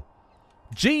 Oh,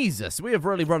 Jesus. We have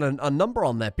really run a number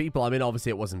on their people. I mean, obviously,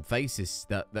 it wasn't faces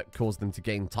that caused them to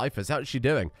gain typhus. How's she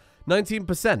doing?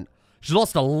 19%. She's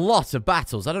lost a lot of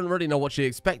battles. I don't really know what she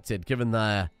expected, given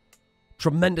their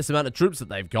tremendous amount of troops that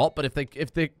they've got. But if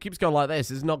they keeps going like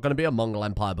this, it's not going to be a Mongol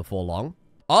Empire before long.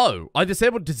 Oh, I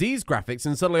disabled disease graphics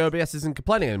and suddenly OBS isn't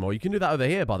complaining anymore. You can do that over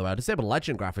here, by the way. I disabled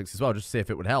legend graphics as well, just to see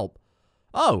if it would help.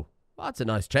 Oh, well, that's a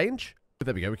nice change.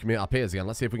 There we go. We can meet our peers again.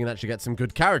 Let's see if we can actually get some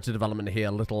good character development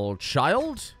here, little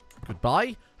child.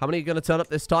 Goodbye. How many are going to turn up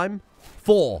this time?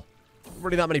 4. Not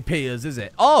really that many peers, is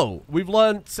it? Oh, we've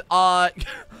learnt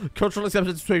cultural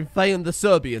acceptance between Fae and the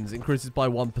Serbians increases by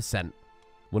 1%.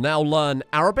 We'll now learn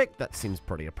Arabic. That seems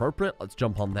pretty appropriate. Let's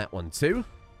jump on that one too.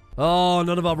 Oh,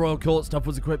 none of our royal court stuff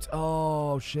was equipped.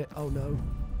 Oh, shit. Oh, no.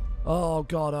 Oh,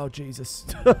 God. Oh, Jesus.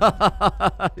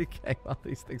 Okay, well,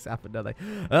 these things happen, don't they?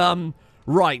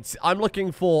 Right. I'm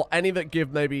looking for any that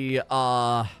give maybe,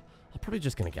 I'm probably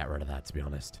just going to get rid of that, to be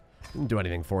honest. Didn't do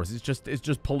anything for us. It's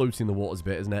just polluting the waters a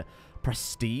bit, isn't it?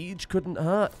 Prestige couldn't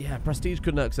hurt. Yeah, prestige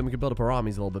couldn't hurt because then we could build up our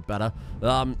armies a little bit better.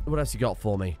 What else you got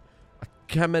for me?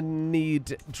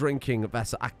 Achaemenid drinking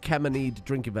vessel. Achaemenid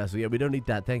drinking vessel. Yeah, we don't need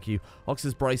that. Thank you.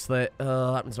 Ox's bracelet.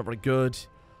 That one's not very good.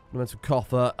 Ornamental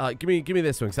coffer. Give me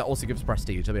this one because that also gives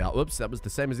prestige. There we are. Oops, that was the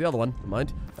same as the other one. Never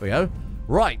mind. There we go.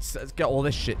 Right, let's get all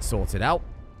this shit sorted out.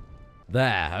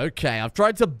 There, okay. I've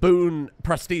tried to boon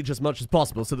prestige as much as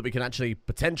possible so that we can actually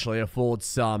potentially afford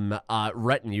some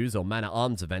retinues or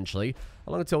man-at-arms eventually.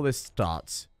 How long until this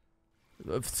starts?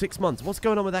 6 months. What's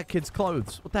going on with that kid's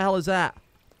clothes? What the hell is that?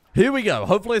 Here we go.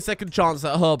 Hopefully a second chance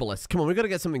at Herbalist. Come on, we've got to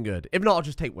get something good. If not, I'll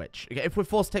just take Witch. Okay, if we're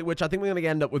forced to take Witch, I think we're going to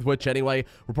end up with Witch anyway.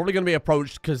 We're probably going to be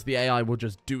approached because the AI will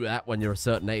just do that when you're a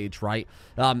certain age, right?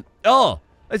 Oh, oh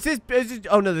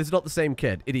no, this is not the same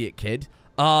kid. Idiot kid.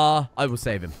 I will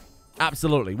save him.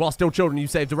 Absolutely. While still children, you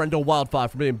saved Durendal Wildfire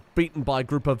from being beaten by a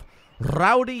group of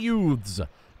rowdy youths.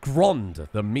 Grond,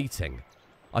 the meeting.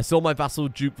 I saw my vassal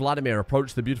Duke Vladimir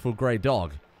approach the beautiful grey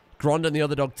dog. Grond and the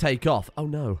other dog take off. Oh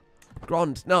no.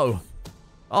 Grond, no.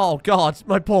 Oh God,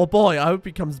 my poor boy. I hope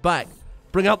he comes back.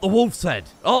 Bring out the wolf's head.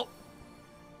 Oh.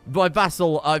 My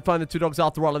vassal, I find the 2 dogs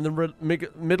after all in the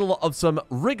middle of some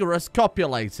rigorous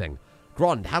copulating.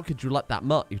 Grond, how could you let that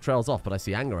mutt? He trails off, but I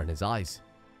see anger in his eyes.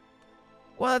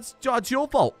 Well, it's your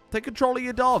fault. Take control of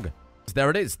your dog. There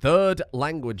it is. 3rd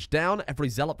language down. Every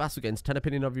zealot vassal gains 10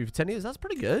 opinion of you for 10 years. That's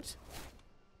pretty good.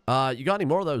 You got any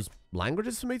more of those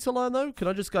languages for me to learn, though? Can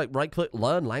I just, like, right-click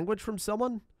learn language from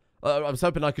someone? I was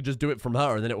hoping I could just do it from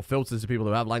her, and then it will filter to people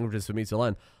who have languages for me to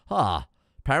learn.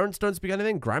 Parents don't speak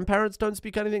anything. Grandparents don't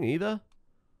speak anything either.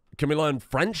 Can we learn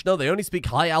French? No, they only speak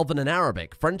High Elven and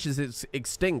Arabic. French is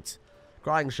extinct.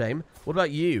 Crying shame. What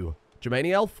about you?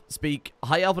 Germani Elf? Speak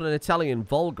High Elven and Italian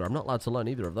Vulgar. I'm not allowed to learn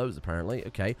either of those, apparently.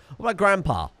 Okay. What about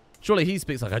Grandpa? Surely he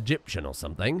speaks like Egyptian or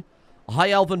something.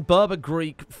 High Elven, Berber,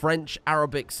 Greek, French,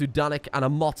 Arabic, Sudanic, and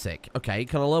Amotic. Okay,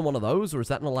 can I learn one of those, or is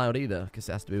that not allowed either? I guess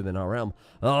it has to be within our realm.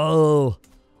 Oh,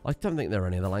 I don't think there are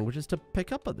any other languages to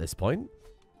pick up at this point.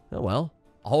 Oh, well.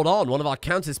 Hold on, one of our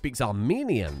counters speaks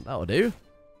Armenian. That'll do.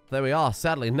 There we are.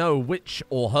 Sadly, no witch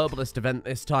or herbalist event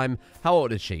this time. How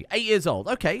old is she? 8 years old.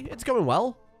 Okay, it's going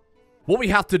well. What we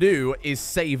have to do is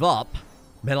save up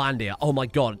Melandia. Oh, my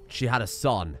God, she had a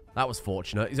son. That was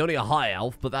fortunate. He's only a high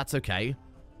elf, but that's okay.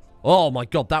 Oh my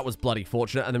God, that was bloody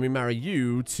fortunate. And then we marry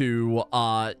you to,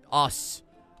 us.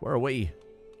 Where are we?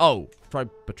 Oh, try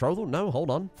betrothal? No,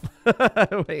 hold on.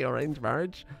 Wait, arranged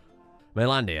marriage?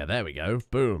 Melandia, there we go.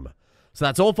 Boom. So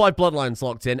that's all 5 bloodlines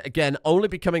locked in. Again, only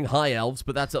becoming high elves,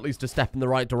 but that's at least a step in the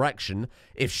right direction.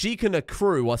 If she can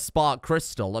accrue a spark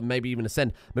crystal and maybe even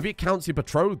ascend, maybe it counts you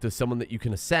betrothed to someone that you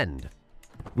can ascend.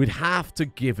 We'd have to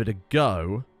give it a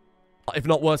go. If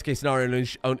not, worst case scenario,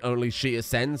 only she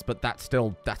ascends, but that's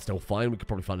still fine. We could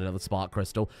probably find another spark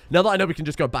crystal. Now that I know we can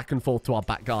just go back and forth to our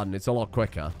back garden, it's a lot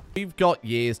quicker. We've got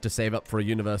years to save up for a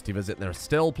university visit. There are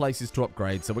still places to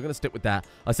upgrade, so we're going to stick with that.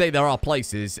 I say there are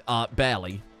places,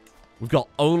 barely. We've got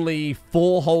only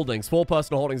 4 holdings, 4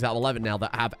 personal holdings out of 11 now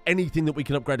that have anything that we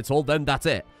can upgrade at all. Then that's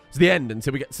it. It's the end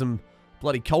until we get some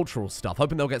bloody cultural stuff.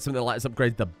 Hoping they'll get something that lets us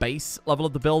upgrade the base level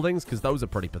of the buildings, because those are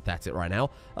pretty pathetic right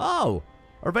now. Oh,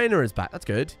 Arvena is back. That's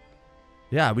good.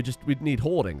 Yeah, we need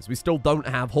hoardings. We still don't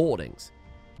have hoardings.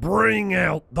 Bring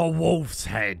out the wolf's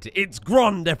head. It's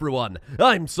Grond, everyone.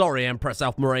 I'm sorry, Empress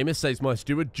Alfmaramus, says my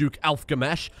steward, Duke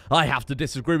Alfgamesh. I have to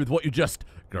disagree with what you just...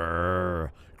 Grrr.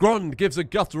 Grond gives a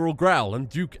guttural growl, and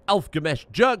Duke Alfgamesh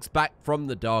jerks back from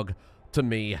the dog to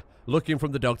me. Looking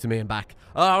from the dog to me and back.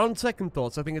 On second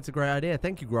thoughts, I think it's a great idea.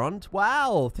 Thank you, Grond.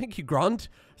 Wow, thank you, Grond.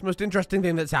 It's the most interesting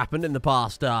thing that's happened in the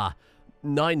past,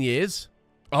 9 years.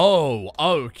 Oh,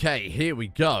 okay, here we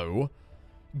go.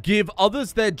 Give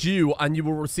others their due, and you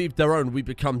will receive their own. We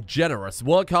become generous.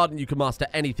 Work hard, and you can master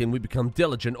anything. We become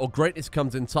diligent, or greatness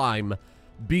comes in time.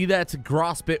 Be there to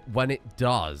grasp it when it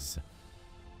does.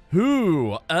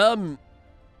 Who?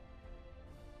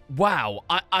 Wow,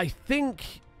 I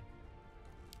think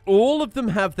all of them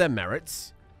have their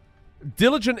merits.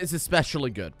 Diligent is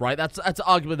especially good, right? That's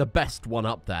arguably the best one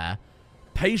up there.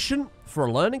 Patient for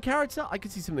a learning character? I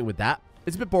could see something with that.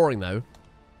 It's a bit boring, though.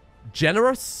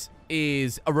 Generous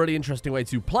is a really interesting way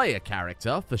to play a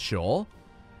character, for sure.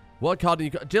 Work hard.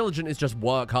 And diligent is just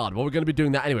work hard. Well, we're going to be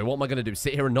doing that anyway. What am I going to do?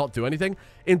 Sit here and not do anything?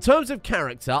 In terms of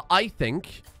character, I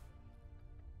think...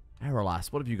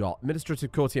 Aralas, what have you got?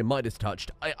 Administrative Courtier, Midas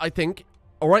touched. I think...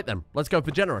 All right, then. Let's go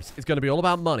for generous. It's going to be all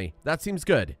about money. That seems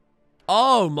good.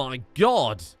 Oh, my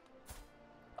God.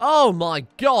 Oh, my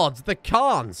God. The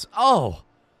Khans. Oh,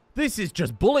 this is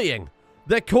just bullying.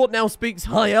 Their court now speaks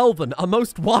High Elven, a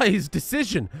most wise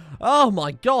decision. Oh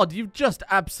my God, you've just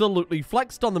absolutely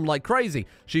flexed on them like crazy.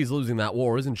 She's losing that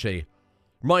war, isn't she?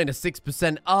 Minus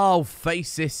 6%. Oh,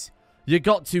 Faces. You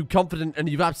got too confident and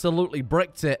you've absolutely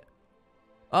bricked it.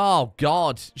 Oh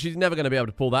God, she's never going to be able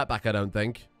to pull that back, I don't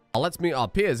think. Let's meet our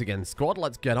peers again, squad.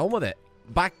 Let's get on with it.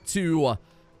 Back to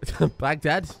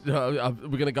Baghdad. We're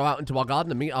going to go out into our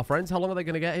garden and meet our friends. How long are they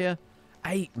going to get here?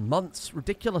 8 months.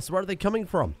 Ridiculous. Where are they coming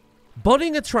from?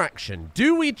 Budding attraction.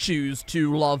 Do we choose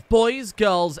to love boys,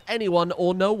 girls, anyone,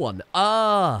 or no one?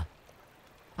 I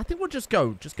think we'll just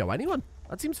go anyone.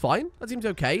 That seems fine. That seems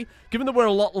okay. Given that we're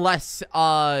a lot less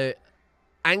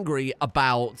angry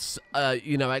about,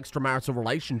 you know, extramarital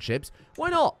relationships, why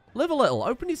not? Live a little.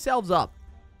 Open yourselves up.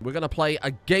 We're gonna play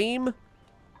a game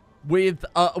with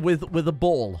a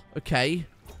ball. Okay.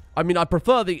 I mean, I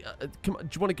prefer the... do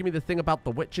you want to give me the thing about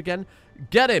the witch again?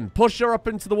 Get him. Push her up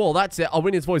into the wall. That's it.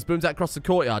 Arwinia's voice booms out across the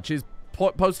courtyard. She's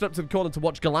posted up to the corner to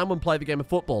watch Galanwan play the game of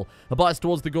football. Her bias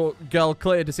towards the girl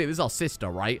clear to see. This is our sister,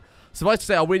 right? Suffice to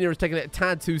say, Arwinia is taking it a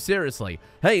tad too seriously.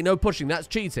 Hey, no pushing. That's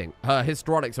cheating. Her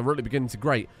histrionics are really beginning to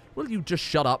grate. Will you just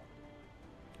shut up?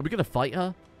 Are we going to fight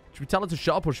her? Should we tell her to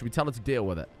shut up or should we tell her to deal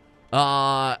with it?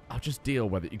 I'll just deal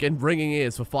with it. You're getting ringing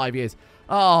ears for 5 years.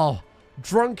 Oh...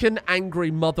 Drunken,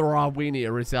 angry Mother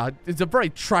Arwenia is a very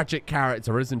tragic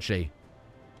character, isn't she?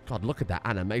 God, look at that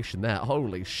animation there.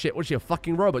 Holy shit, was she a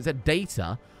fucking robot? Is that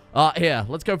Data? Here,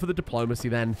 let's go for the diplomacy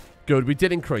then. Good, we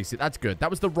did increase it. That's good.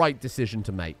 That was the right decision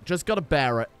to make. Just gotta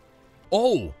bear it.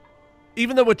 Oh!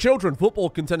 Even though we're children, football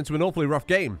can turn into an awfully rough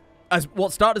game. As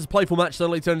what started as a playful match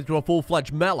suddenly turned into a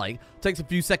full-fledged melee. Takes a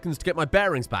few seconds to get my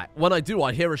bearings back. When I do,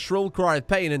 I hear a shrill cry of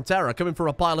pain and terror coming from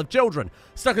a pile of children.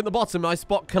 Stuck at the bottom, I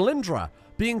spot Kalindra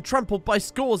being trampled by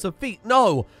scores of feet.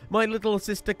 No, my little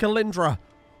sister Kalindra.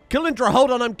 Kalindra, hold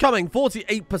on, I'm coming.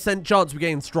 48% chance we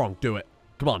gain strong. Do it.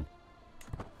 Come on.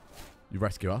 You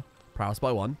rescue her. Prowess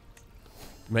by 1.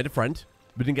 Made a friend.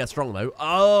 We didn't get strong, though.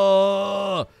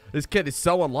 Oh, this kid is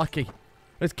so unlucky.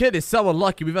 This kid is so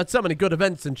unlucky. We've had so many good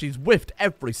events, and she's whiffed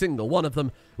every single one of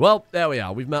them. Well, there we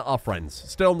are. We've met our friends.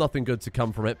 Still nothing good to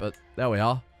come from it, but there we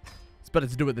are. It's better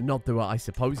to do it than not do it, I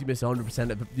suppose. You miss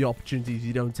 100% of the opportunities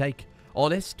you don't take.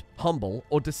 Honest, humble,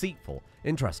 or deceitful.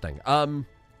 Interesting.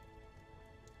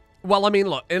 Well, I mean,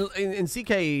 look, in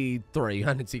CK3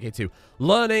 and in CK2,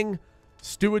 learning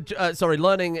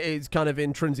is kind of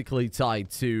intrinsically tied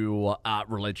to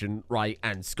religion, right,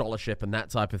 and scholarship and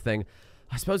that type of thing.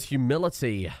 I suppose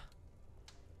humility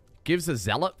gives a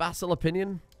zealot vassal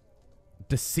opinion.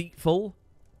 Deceitful,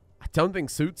 I don't think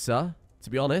suits her, to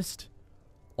be honest.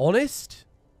 Honest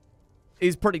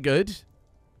is pretty good.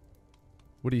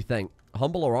 What do you think?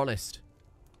 Humble or honest?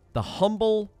 The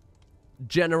humble,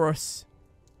 generous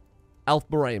Elf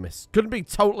Moramis. Couldn't be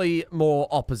totally more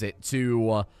opposite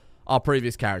to our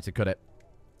previous character, could it?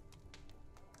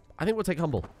 I think we'll take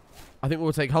humble. I think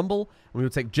we'll take humble, and we will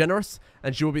take generous,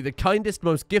 and she will be the kindest,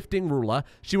 most gifting ruler.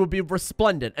 She will be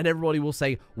resplendent, and everybody will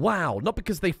say, wow, not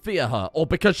because they fear her, or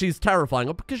because she's terrifying,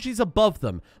 or because she's above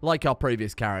them, like our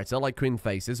previous character, like Queen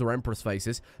Faces, or Empress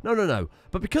Faces. No, no, no.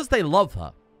 But because they love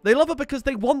her. They love her because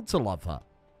they want to love her.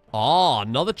 Ah,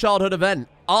 another childhood event.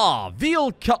 Ah,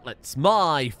 veal cutlets,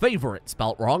 my favorite.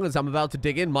 Spelt wrong as I'm about to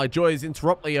dig in. My joy is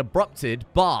interruptedly abrupted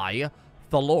by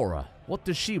Thalora. What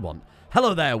does she want?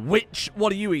 Hello there, witch.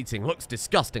 What are you eating? Looks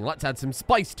disgusting. Let's add some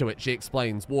spice to it, she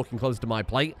explains, walking close to my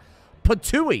plate.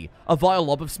 Patooey, a vile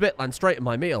lob of spit lands straight in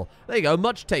my meal. There you go,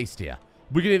 much tastier.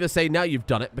 We can either say, now you've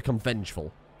done it, become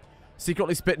vengeful.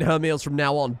 Secretly spit in her meals from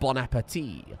now on, bon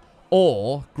appetit.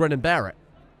 Or, grin and bear it.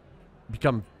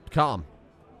 Become calm.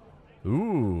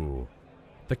 Ooh.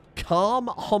 The calm,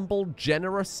 humble,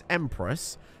 generous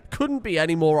Empress couldn't be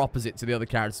any more opposite to the other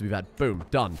characters we've had. Boom,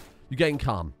 done. You're getting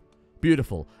calm.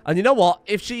 Beautiful. And you know what?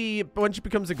 If she, when she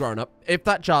becomes a grown-up, if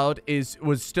that child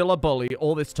was still a bully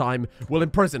all this time, we'll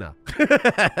imprison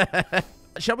her.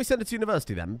 Shall we send her to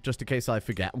university then? Just in case I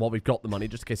forget. While we've got the money,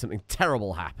 just in case something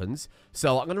terrible happens.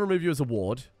 So I'm going to remove you as a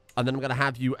ward. And then I'm going to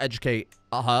have you educate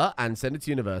her and send it to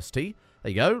university.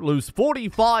 There you go. Lose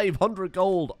 4,500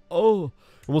 gold. Oh.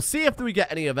 And we'll see if we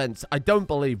get any events. I don't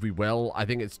believe we will. I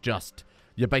think it's just,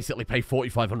 you basically pay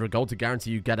 4,500 gold to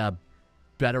guarantee you get a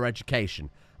better education.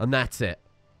 And that's it.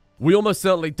 We almost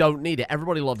certainly don't need it.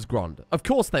 Everybody loves Grond. Of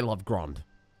course they love Grond.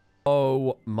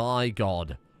 Oh my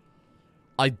god.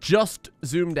 I just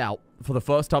zoomed out for the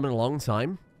first time in a long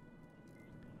time.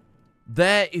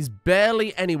 There is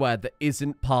barely anywhere that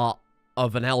isn't part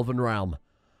of an elven realm.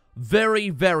 Very,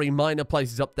 very minor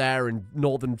places up there in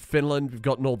northern Finland. We've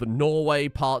got northern Norway,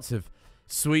 parts of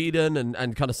Sweden,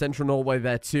 and kind of central Norway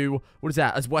there too. What is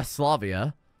that? As West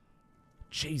Slavia.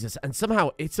 Jesus. And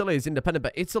somehow Italy is independent,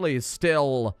 but Italy is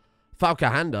still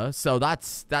Fauca-Hyanda, so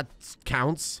that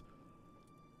counts.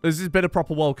 This has been a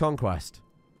proper world conquest.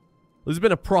 This has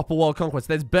been a proper world conquest.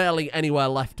 There's barely anywhere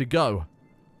left to go.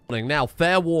 Now,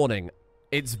 fair warning.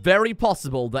 It's very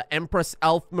possible that Empress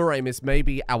Elf Moramis may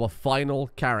be our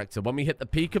final character. When we hit the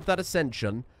peak of that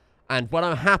ascension, and when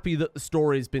I'm happy that the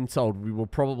story has been told, we will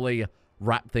probably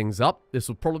wrap things up. This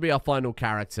will probably be our final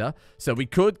character. So we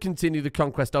could continue the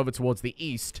conquest over towards the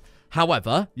east.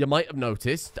 However, you might have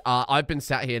noticed, I've been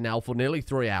sat here now for nearly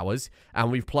 3 hours,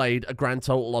 and we've played a grand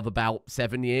total of about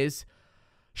 7 years.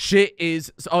 Shit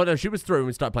is... Oh, no, she was through when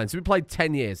we started playing. So we played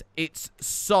 10 years. It's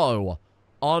so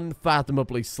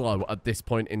unfathomably slow at this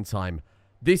point in time.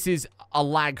 This is a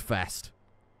lag fest.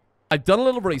 I've done a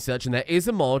little research, and there is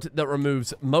a mod that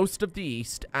removes most of the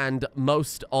east and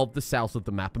most of the south of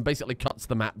the map, and basically cuts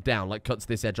the map down, like cuts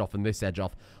this edge off and this edge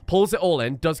off. Pulls it all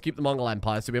in, does keep the Mongol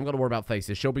Empire, so we haven't got to worry about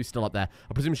Faces. She'll be still up there.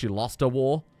 I presume she lost her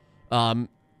war.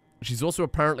 She's also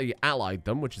apparently allied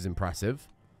them, which is impressive.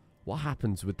 What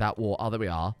happens with that war? Oh, there we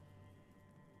are.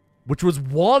 Which was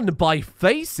won by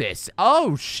Faces.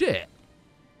 Oh, shit.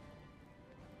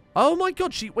 Oh, my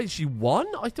God. Wait, she won?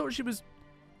 I thought she was...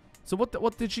 So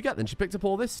what did she get then? She picked up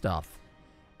all this stuff.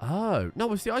 Oh.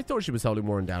 No, see, I thought she was holding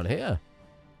Warren down here.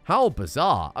 How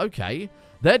bizarre. Okay.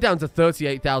 They're down to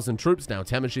 38,000 troops now,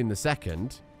 Temujin II,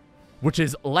 which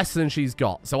is less than she's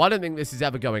got. So I don't think this is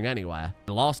ever going anywhere.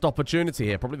 The last opportunity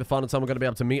here. Probably the final time we're going to be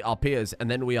able to meet our peers. And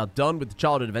then we are done with the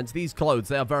childhood events. These clothes,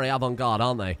 they are very avant-garde,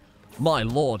 aren't they? My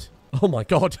lord. Oh, my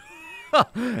God.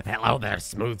 Hello there,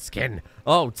 smooth skin.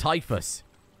 Oh, typhus.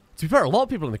 To be fair, a lot of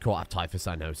people in the court have typhus,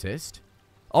 I noticed.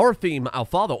 Oratheme, our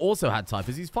father, also had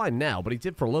typhus. He's fine now, but he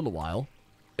did for a little while.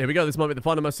 Here we go. This might be the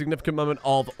final most significant moment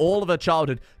of all of her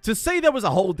childhood. To say there was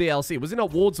a whole DLC, was it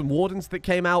not Wards and Wardens that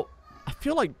came out? I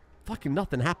feel like fucking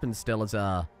nothing happened still as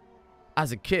a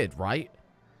kid, right?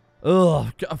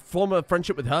 Ugh, a former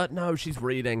friendship with her? No, she's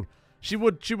reading. She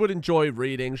would enjoy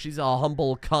reading. She's a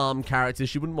humble, calm character.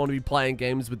 She wouldn't want to be playing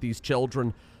games with these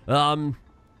children.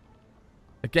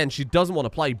 Again, she doesn't want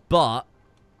to play, but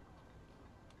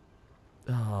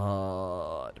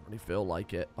I don't really feel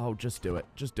like it. Oh, just do it.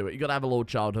 Just do it. You got to have a little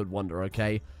childhood wonder,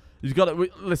 okay? You've got to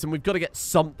listen. We've got to get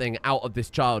something out of this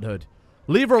childhood.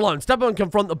 Leave her alone. Step up and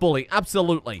confront the bully.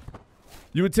 Absolutely.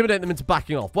 You intimidate them into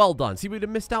backing off. Well done. See, we'd have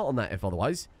missed out on that if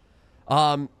otherwise.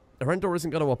 Arendor isn't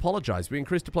going to apologize. We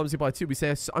increased diplomacy by 2. We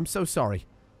say, I'm so sorry.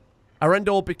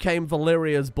 Arendor became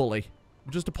Valeria's bully.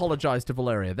 Just apologize to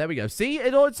Valeria. There we go. See,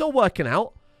 it's all working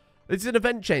out. It's an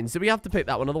event change, so we have to pick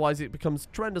that one. Otherwise, it becomes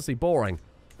tremendously boring.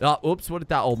 Oops, what did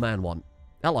that old man want?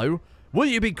 Hello. Will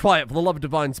you be quiet for the love of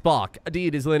divine spark? A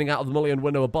deed is leaning out of the mullioned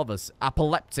window above us.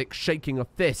 Epileptic, shaking a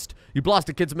fist. You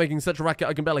blasted kids are making such a racket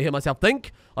I can barely hear myself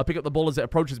think. I pick up the ball as it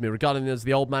approaches me, regarding it as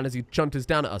the old man as he chunters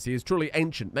down at us. He is truly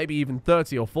ancient, maybe even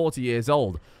 30 or 40 years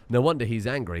old. No wonder he's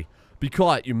angry. Be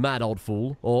quiet, you mad old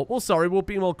fool. Or, well, sorry, we'll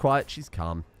be more quiet. She's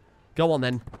calm. Go on,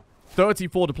 then.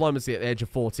 34 diplomacy at the age of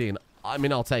 14. I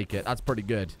mean, I'll take it. That's pretty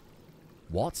good.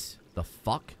 What the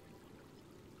fuck?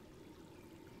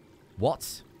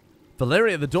 What?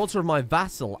 Valeria, the daughter of my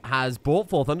vassal, has brought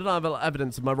forth undeniable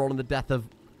evidence of my role in the death of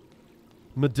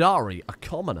Madari, a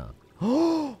commoner.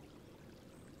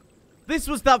 This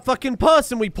was that fucking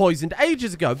person we poisoned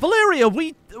ages ago. Valeria,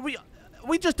 we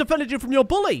just defended you from your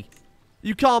bully.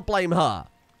 You can't blame her.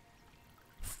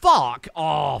 Fuck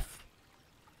off.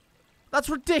 That's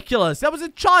ridiculous. That was a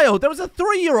child. That was a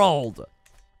 3-year-old.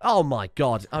 Oh my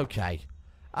god. Okay.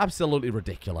 Absolutely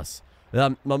ridiculous.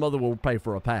 My mother will pay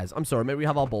for repairs. I'm sorry, may we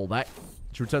have our ball back?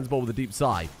 She returns the ball with a deep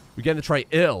sigh. We get the tray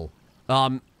ill.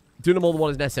 Do no more than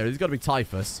what is necessary. There's got to be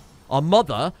typhus. Our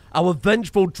mother, our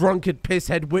vengeful, drunkard,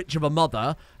 pisshead witch of a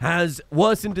mother, has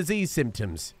worsened disease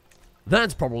symptoms.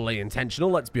 That's probably intentional,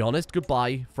 let's be honest.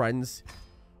 Goodbye, friends.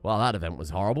 Well, that event was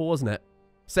horrible, wasn't it?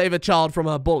 Save a child from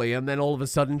her bully, and then all of a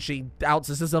sudden she outs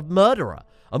us as a murderer.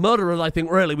 A murderer that I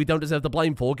think really we don't deserve the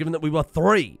blame for, given that we were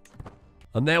 3.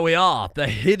 And there we are. The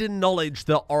hidden knowledge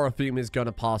that Oratheme is going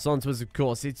to pass on to us, of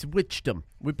course, it's witchdom.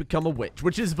 We've become a witch,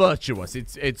 which is virtuous.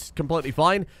 It's completely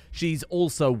fine. She's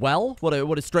also well. What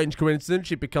a strange coincidence.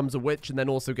 She becomes a witch and then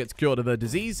also gets cured of her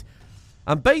disease.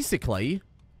 And basically,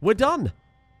 we're done.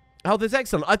 Oh, that's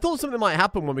excellent. I thought something might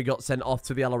happen when we got sent off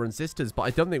to the Ellerin sisters, but I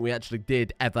don't think we actually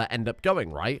did ever end up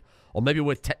going, right? Or maybe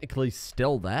we're technically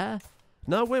still there?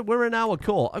 No, we're in our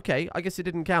court. Okay, I guess it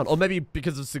didn't count. Or maybe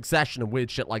because of succession and weird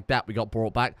shit like that, we got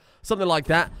brought back. Something like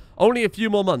that. Only a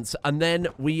few more months, and then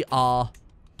we are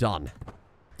done.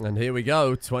 And here we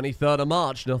go, 23rd of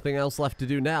March. Nothing else left to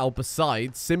do now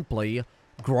besides simply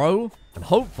grow and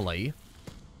hopefully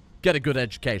get a good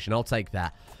education. I'll take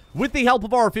that. With the help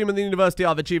of Oratheme and the university,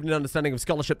 I've achieved an understanding of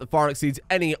scholarship that far exceeds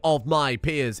any of my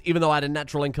peers. Even though I had a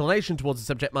natural inclination towards the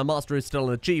subject, my mastery is still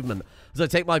an achievement. As I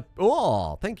take my...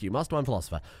 Oh, thank you, mastermind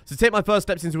philosopher. So to take my first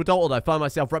steps into adulthood, I find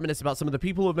myself reminiscing about some of the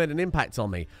people who have made an impact on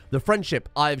me. The friendship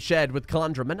I have shared with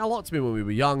Calandra meant a lot to me when we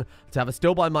were young. To have her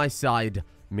still by my side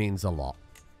means a lot.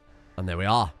 And there we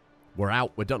are. We're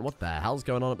out. We're done. What the hell's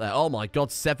going on up there? Oh my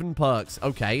god, 7 perks.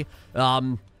 Okay.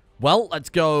 Well, let's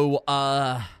go,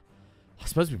 I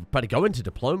suppose we better go into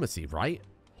diplomacy, right?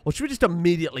 Or should we just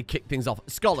immediately kick things off?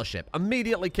 Scholarship.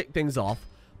 Immediately kick things off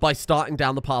by starting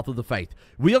down the path of the faith.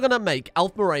 We are going to make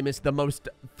Elf Moramis the most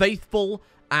faithful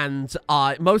and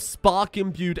most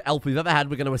spark-imbued elf we've ever had.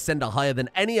 We're going to ascend her higher than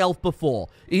any elf before,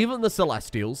 even the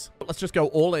Celestials. But let's just go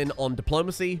all in on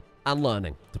diplomacy and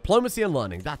learning. Diplomacy and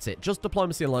learning. That's it. Just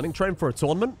diplomacy and learning. Train for a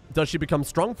tournament. Does she become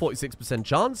strong? 46%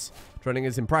 chance. Training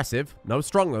is impressive. No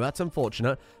stronger. That's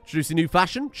unfortunate. Introduce a new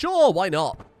fashion? Sure, why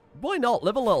not? Why not?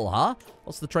 Live a little, huh?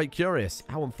 What's the trait curious?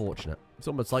 How unfortunate. It's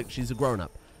almost like she's a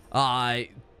grown-up.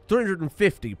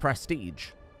 350 prestige.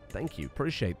 Thank you.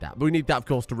 Appreciate that. But we need that, of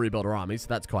course, to rebuild our army, so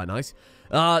that's quite nice.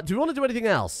 Do we want to do anything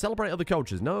else? Celebrate other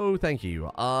cultures? No, thank you.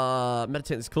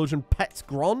 Meditate in seclusion. Pets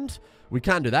Grand? We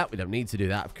can do that. We don't need to do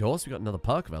that, of course. We got another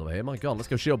perk available here. My god, let's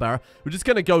go Shield Bearer. We're just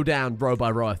going to go down row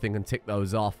by row, I think, and tick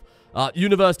those off.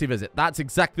 University visit. That's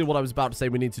exactly what I was about to say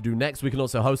we need to do next. We can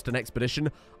also host an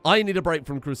expedition. I need a break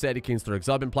from Crusader Kings 3 because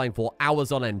I've been playing for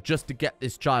hours on end just to get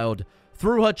this child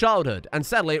through her childhood. And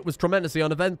sadly, it was tremendously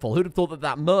uneventful. Who'd have thought that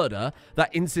that murder,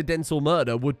 that incidental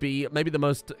murder, would be maybe the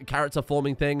most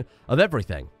character-forming thing of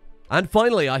everything. And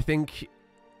finally, I think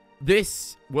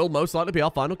this will most likely be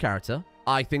our final character.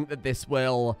 I think that this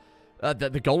will...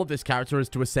 the goal of this character is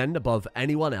to ascend above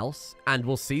anyone else, and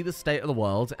we'll see the state of the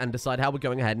world and decide how we're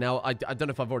going ahead. Now, I don't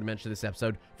know if I've already mentioned this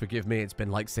episode. Forgive me, it's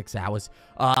been like 6 hours.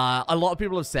 A lot of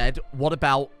people have said, what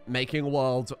about making a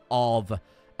world of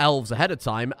elves ahead of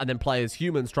time and then play as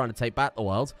humans trying to take back the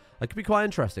world? That could be quite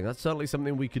interesting. That's certainly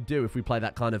something we could do if we play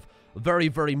that kind of very,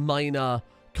 very minor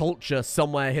culture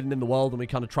somewhere hidden in the world and we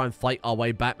kind of try and fight our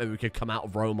way back. Maybe we could come out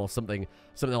of Rome or something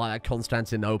like that,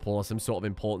 Constantinople or some sort of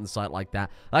important site like that.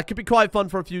 That could be quite fun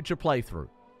for a future playthrough.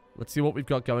 Let's see what we've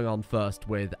got going on first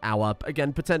with our,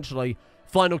 again, potentially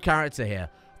final character here.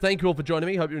 Thank you all for joining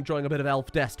me. Hope you're enjoying a bit of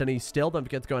Elf Destiny still. Don't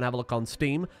forget to go and have a look on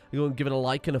Steam. You can give it a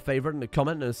like and a favorite and a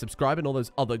comment and a subscribe and all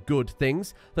those other good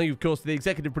things. Thank you, of course, to the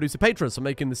executive producer patrons for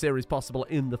making the series possible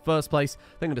in the first place.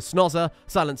 Thank you to Snozzer,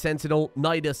 Silent Sentinel,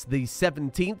 Nidus the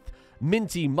 17th,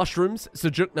 Minty Mushrooms,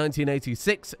 Sejuk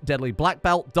 1986, Deadly Black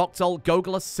Belt, Doctol,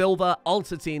 Gogolus, Silver,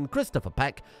 Altatine, Christopher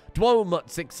Peck, Dwo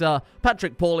Mutsixer,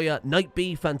 Patrick Paulia,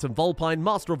 Nightbee, Phantom Volpine,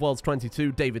 Master of Worlds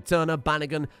 22, David Turner,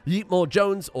 Bannigan, Yeetmore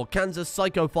Jones, Orkansas,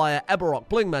 Psychofire, Eberrock,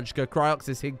 Bling Magica,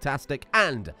 Cryoxis, Higtastic,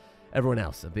 and everyone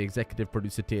else of the executive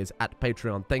producer tiers at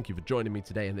Patreon. Thank you for joining me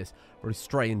today in this very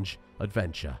strange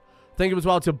adventure. Thank you as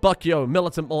well to Buckyo,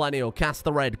 Militant Millennial, Cast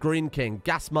the Red, Green King,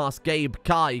 Gasmask, Gabe,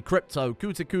 Kai, Crypto,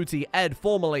 Kutakuti, Ed,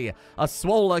 Formerly, A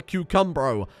Swola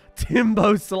Cucumbro,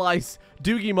 Timbo Slice,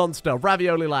 Doogie Monster,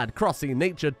 Ravioli Lad, Crossy,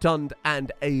 Nature Tund,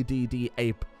 and ADD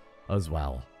Ape as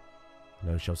well.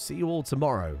 And I shall see you all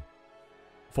tomorrow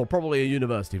for probably a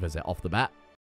university visit off the bat.